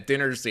in that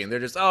dinner scene. They're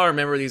just,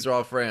 remember, these are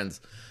all friends.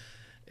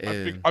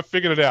 I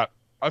figured it out.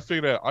 I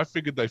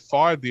figured they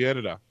fired the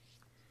editor,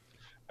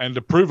 and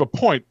to prove a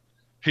point,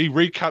 he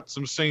recut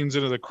some scenes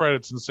into the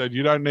credits and said,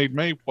 "You don't need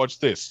me. Watch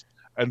this."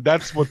 And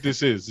that's what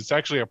this is. It's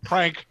actually a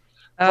prank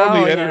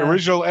from the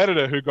original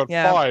editor who got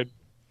fired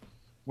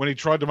when he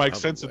tried to make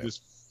sense of this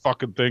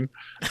fucking thing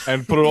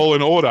and put it all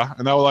in order.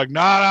 And they were like,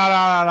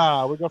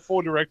 no. We've got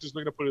 4 directors.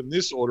 We're going to put it in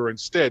this order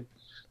instead.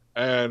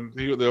 And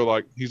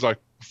he's like,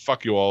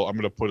 "Fuck you all. I'm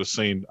going to put a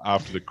scene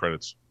after the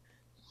credits."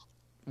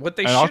 What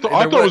they I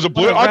thought it was a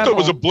blue.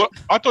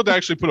 I thought they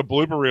actually put a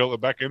blooper reel at the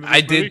back end.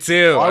 I did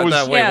too. I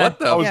was what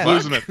the? I was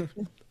losing it.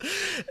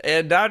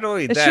 And not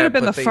only that, it should have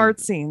been the fart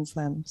scenes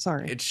then.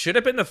 Sorry. It should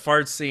have been the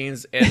fart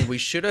scenes, and we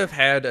should have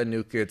had a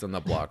New Kids on the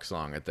Block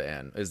song at the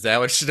end. Is that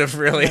what should have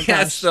really?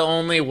 That's the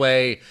only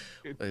way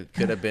it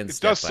could have been. It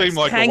does seem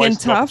like Hanging a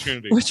waste Tough, of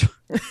opportunity.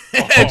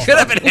 It could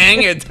have been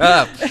Hanging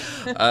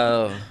Tough.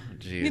 Oh.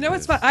 Jesus. You know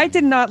what's fun? I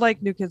did not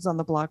like New Kids on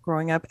the Block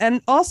growing up.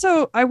 And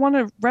also, I want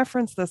to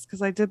reference this because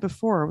I did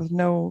before with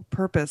no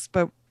purpose,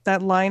 but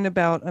that line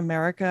about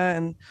America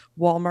and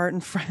Walmart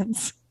and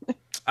Friends.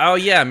 Oh,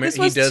 yeah. This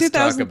he was does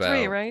 2003,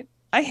 talk about. Right?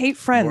 I hate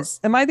Friends.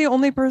 Am I the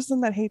only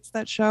person that hates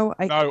that show?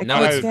 No,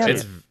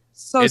 it's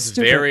so it's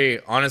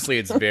stupid. Honestly,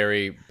 it's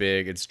very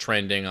big. It's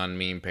trending on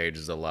meme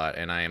pages a lot,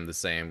 and I am the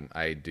same.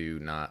 I do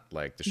not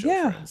like the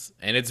show Friends,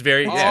 and it's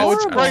very.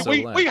 It's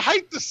great. We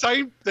hate the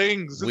same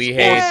things. We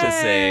hate the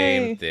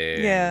same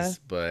things.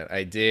 But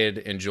I did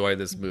enjoy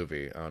this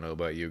movie. I don't know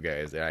about you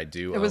guys. I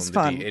do. It was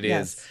fun.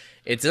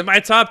 It's in my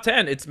top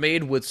 10. It's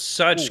made with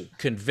such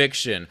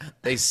conviction.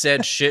 They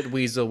said "shit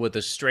weasel" with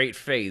a straight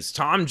face.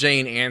 Tom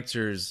Jane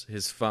answers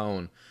his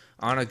phone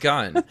on a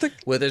gun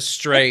with a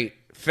straight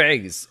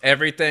face.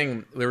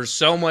 Everything. There was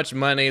so much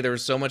money. There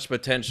was so much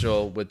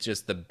potential with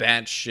just the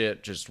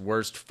batshit, just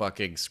worst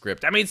fucking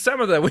script. I mean,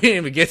 we didn't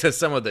even get to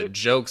some of the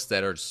jokes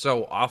that are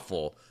so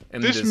awful.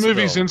 This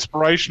movie's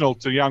inspirational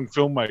to young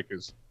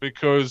filmmakers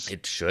because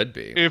it should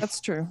be. That's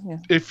true. Yeah.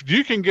 If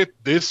you can get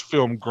this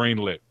film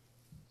greenlit.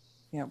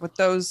 Yeah, with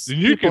those then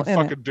you can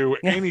fucking do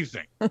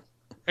anything.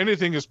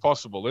 anything is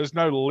possible. There's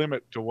no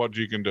limit to what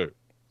you can do.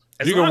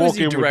 As you long can walk as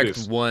you in with direct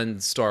this. one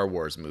Star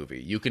Wars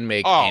movie, you can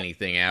make Oh.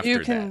 anything after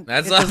can-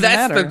 that. it doesn't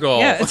That's the matter. goal.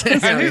 Yeah, it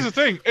doesn't And here's the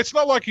thing: it's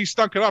not like he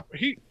stunk it up.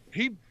 He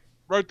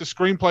wrote the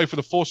screenplay for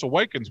The Force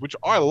Awakens, which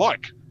I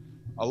like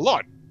a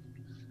lot,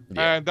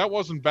 Yeah. and that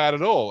wasn't bad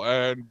at all.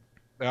 And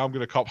now I'm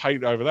going to cop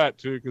hate over that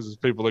too, because there's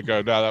people that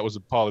go, "No, that was a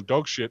pile of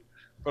dog shit."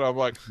 But I'm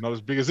like, not as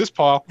big as this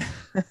pile.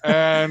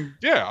 And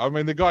yeah, I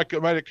mean, the guy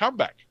made a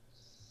comeback.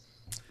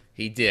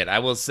 He did. I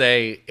will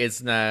say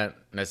it's not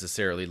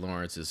necessarily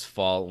Lawrence's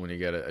fault when you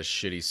get a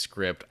shitty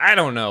script. I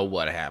don't know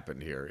what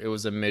happened here. It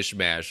was a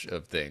mishmash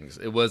of things.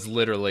 It was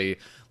literally,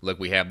 look,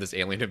 we have this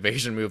alien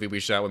invasion movie we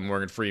shot with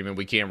Morgan Freeman.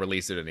 We can't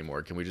release it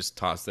anymore. Can we just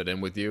toss that in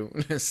with you?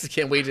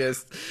 Can we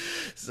just?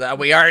 So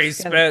we already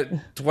spent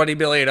 $20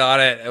 million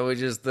on it, and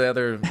the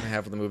other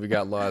half of the movie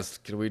got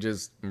lost. Can we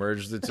just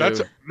merge the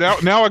two?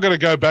 Now I got to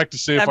go back to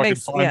see if I can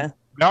find. yeah.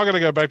 Now I got to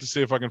go back to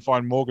see if I can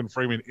find Morgan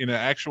Freeman in an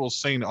actual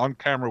scene on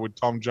camera with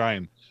Tom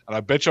Jane. And I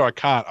bet you I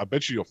can't. I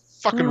bet you you're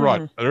fucking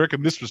right. I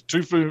reckon this was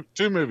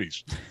two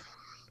movies.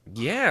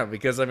 Yeah,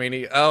 because I mean,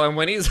 and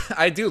when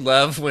I do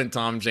love when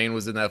Tom Jane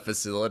was in that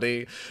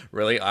facility,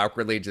 really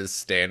awkwardly just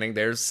standing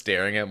there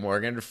staring at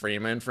Morgan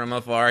Freeman from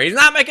afar. He's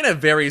not making a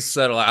very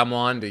subtle, I'm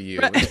on to you.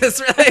 It's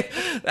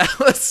really, that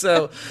was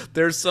so,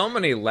 there's so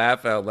many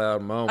laugh out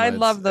loud moments. I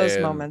love those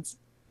moments.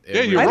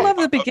 Yeah, you're I right. love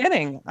the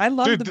beginning. I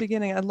love Dude, the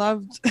beginning. I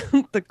loved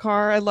the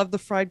car. I love the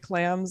fried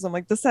clams. I'm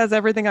like, this has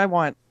everything I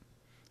want.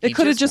 It He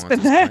could have just been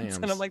wants his that. clams.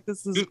 And I'm like,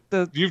 this is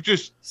You've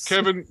just,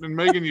 Kevin and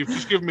Megan, you've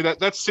just given me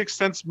that Sixth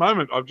Sense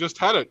moment. I've just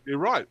had it. You're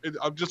right.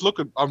 I'm just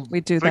looking. I'm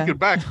We do thinking that.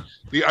 back.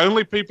 The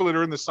only people that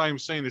are in the same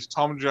scene is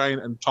Tom Jane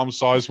and Tom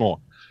Sizemore.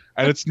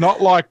 And it's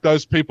not like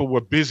those people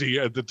were busy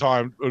at the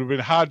time. It would have been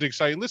hard to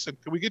say, listen,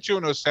 can we get you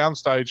into a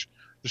soundstage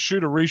to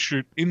shoot a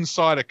reshoot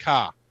inside a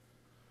car?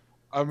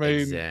 I mean,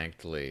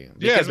 exactly.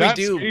 yeah, Because that's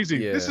we do, easy.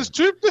 yeah. This is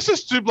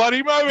two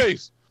bloody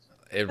movies.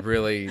 It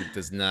really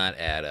does not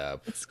add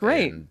up. It's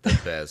great. In the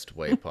best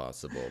way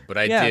possible. But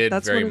I Yeah, did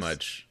that's very what it's-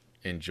 much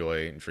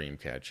enjoy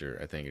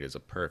Dreamcatcher. I think it is a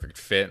perfect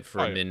fit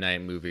for Oh, a yeah.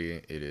 midnight movie.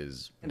 It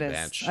is. It is.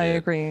 batshit. I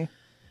agree.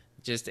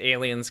 Just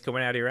aliens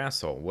coming out of your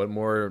asshole. What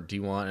more do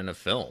you want in a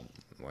film?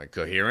 Like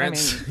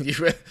coherence?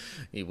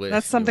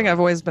 That's something I've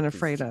always been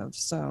afraid of.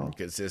 So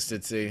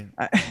Consistency.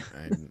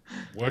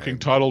 Working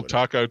title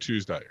Taco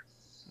Tuesday.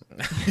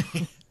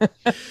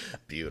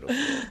 Beautiful.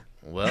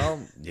 Well,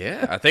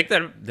 yeah, I think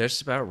that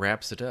just about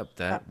wraps it up.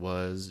 That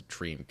was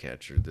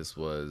Dreamcatcher. This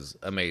was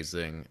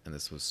amazing, and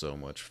this was so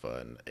much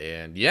fun.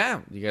 And yeah,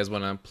 you guys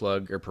want to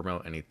plug or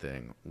promote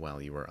anything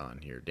while you were on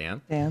here,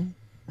 Dan? Dan.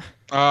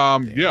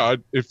 Yeah,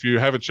 if you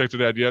haven't checked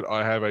it out yet,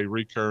 I have a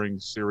recurring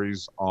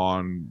series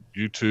on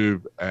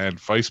YouTube and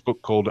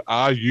Facebook called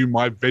Are You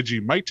My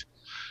Veggie Mate,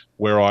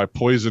 where I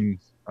poison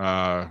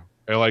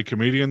LA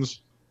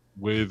comedians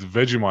with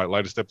Vegemite.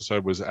 Latest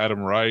episode was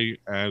Adam Ray,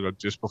 and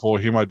just before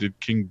him I did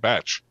King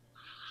Batch.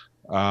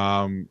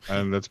 And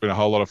that's been a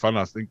whole lot of fun.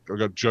 I think I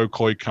got Joe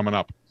Coy coming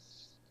up.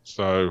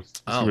 So it's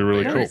gonna be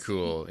really very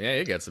cool. Yeah,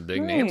 you got some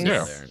big names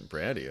Nice. in there. I'm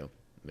proud of you.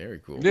 Very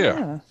cool.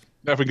 Yeah.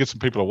 If we get some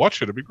people to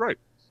watch it, it'd be great.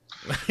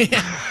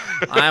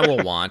 I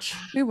will watch.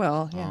 We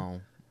will. Yeah.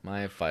 Oh,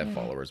 my 5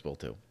 followers will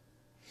too.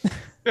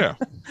 Yeah.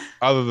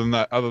 Other than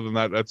that,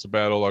 that's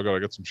about all I got. I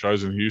got some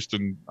shows in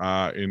Houston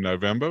in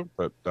November,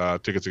 but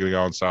tickets are going to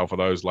go on sale for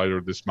those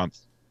later this month.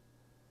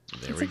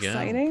 There That's we go.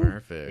 exciting.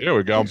 Perfect. Yeah,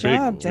 we're going Good big.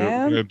 job, We're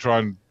Dan. going to try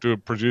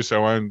and produce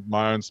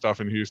my own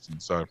stuff in Houston.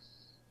 So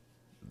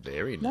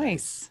Very nice.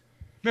 Nice.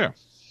 yeah,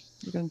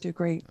 You're gonna do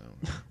great.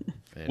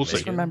 And We'll see.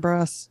 Just Megan? remember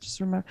us. Just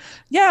remember.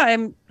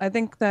 Yeah, I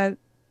think that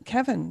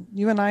Kevin,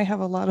 you and I have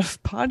a lot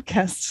of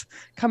podcasts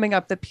coming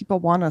up that people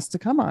want us to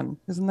come on.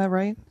 Isn't that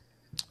right?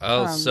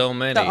 Oh, so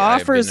many. The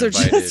I've offers been are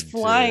just invited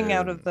flying to-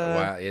 out of the-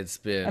 Wow, it's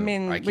been. I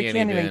mean, I we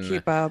can't even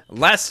keep up.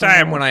 Last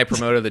time when I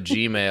promoted the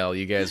Gmail,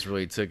 you guys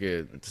really took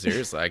it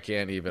seriously. I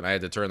can't even. I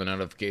had to turn the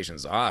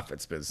notifications off.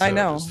 It's been so I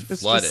know. just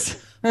It's flooded.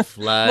 just-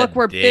 Flooded. Look,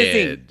 we're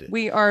busy.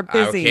 We are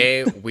busy.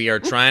 Okay, we are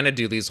trying to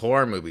do these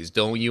horror movies.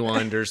 Don't you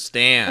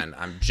understand?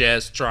 I'm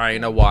just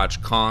trying to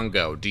watch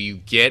Congo. Do you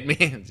get me?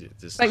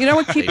 Just, But you know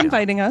what? Keep you know,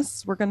 inviting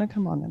us. We're gonna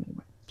come on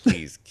anyway.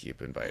 Please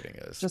keep inviting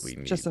us. Just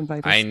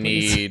invite us, I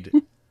please. need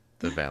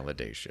the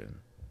validation.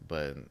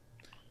 But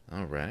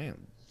all right.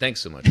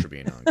 Thanks so much for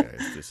being on, guys.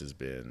 This has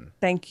been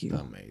Thank you.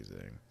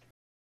 amazing.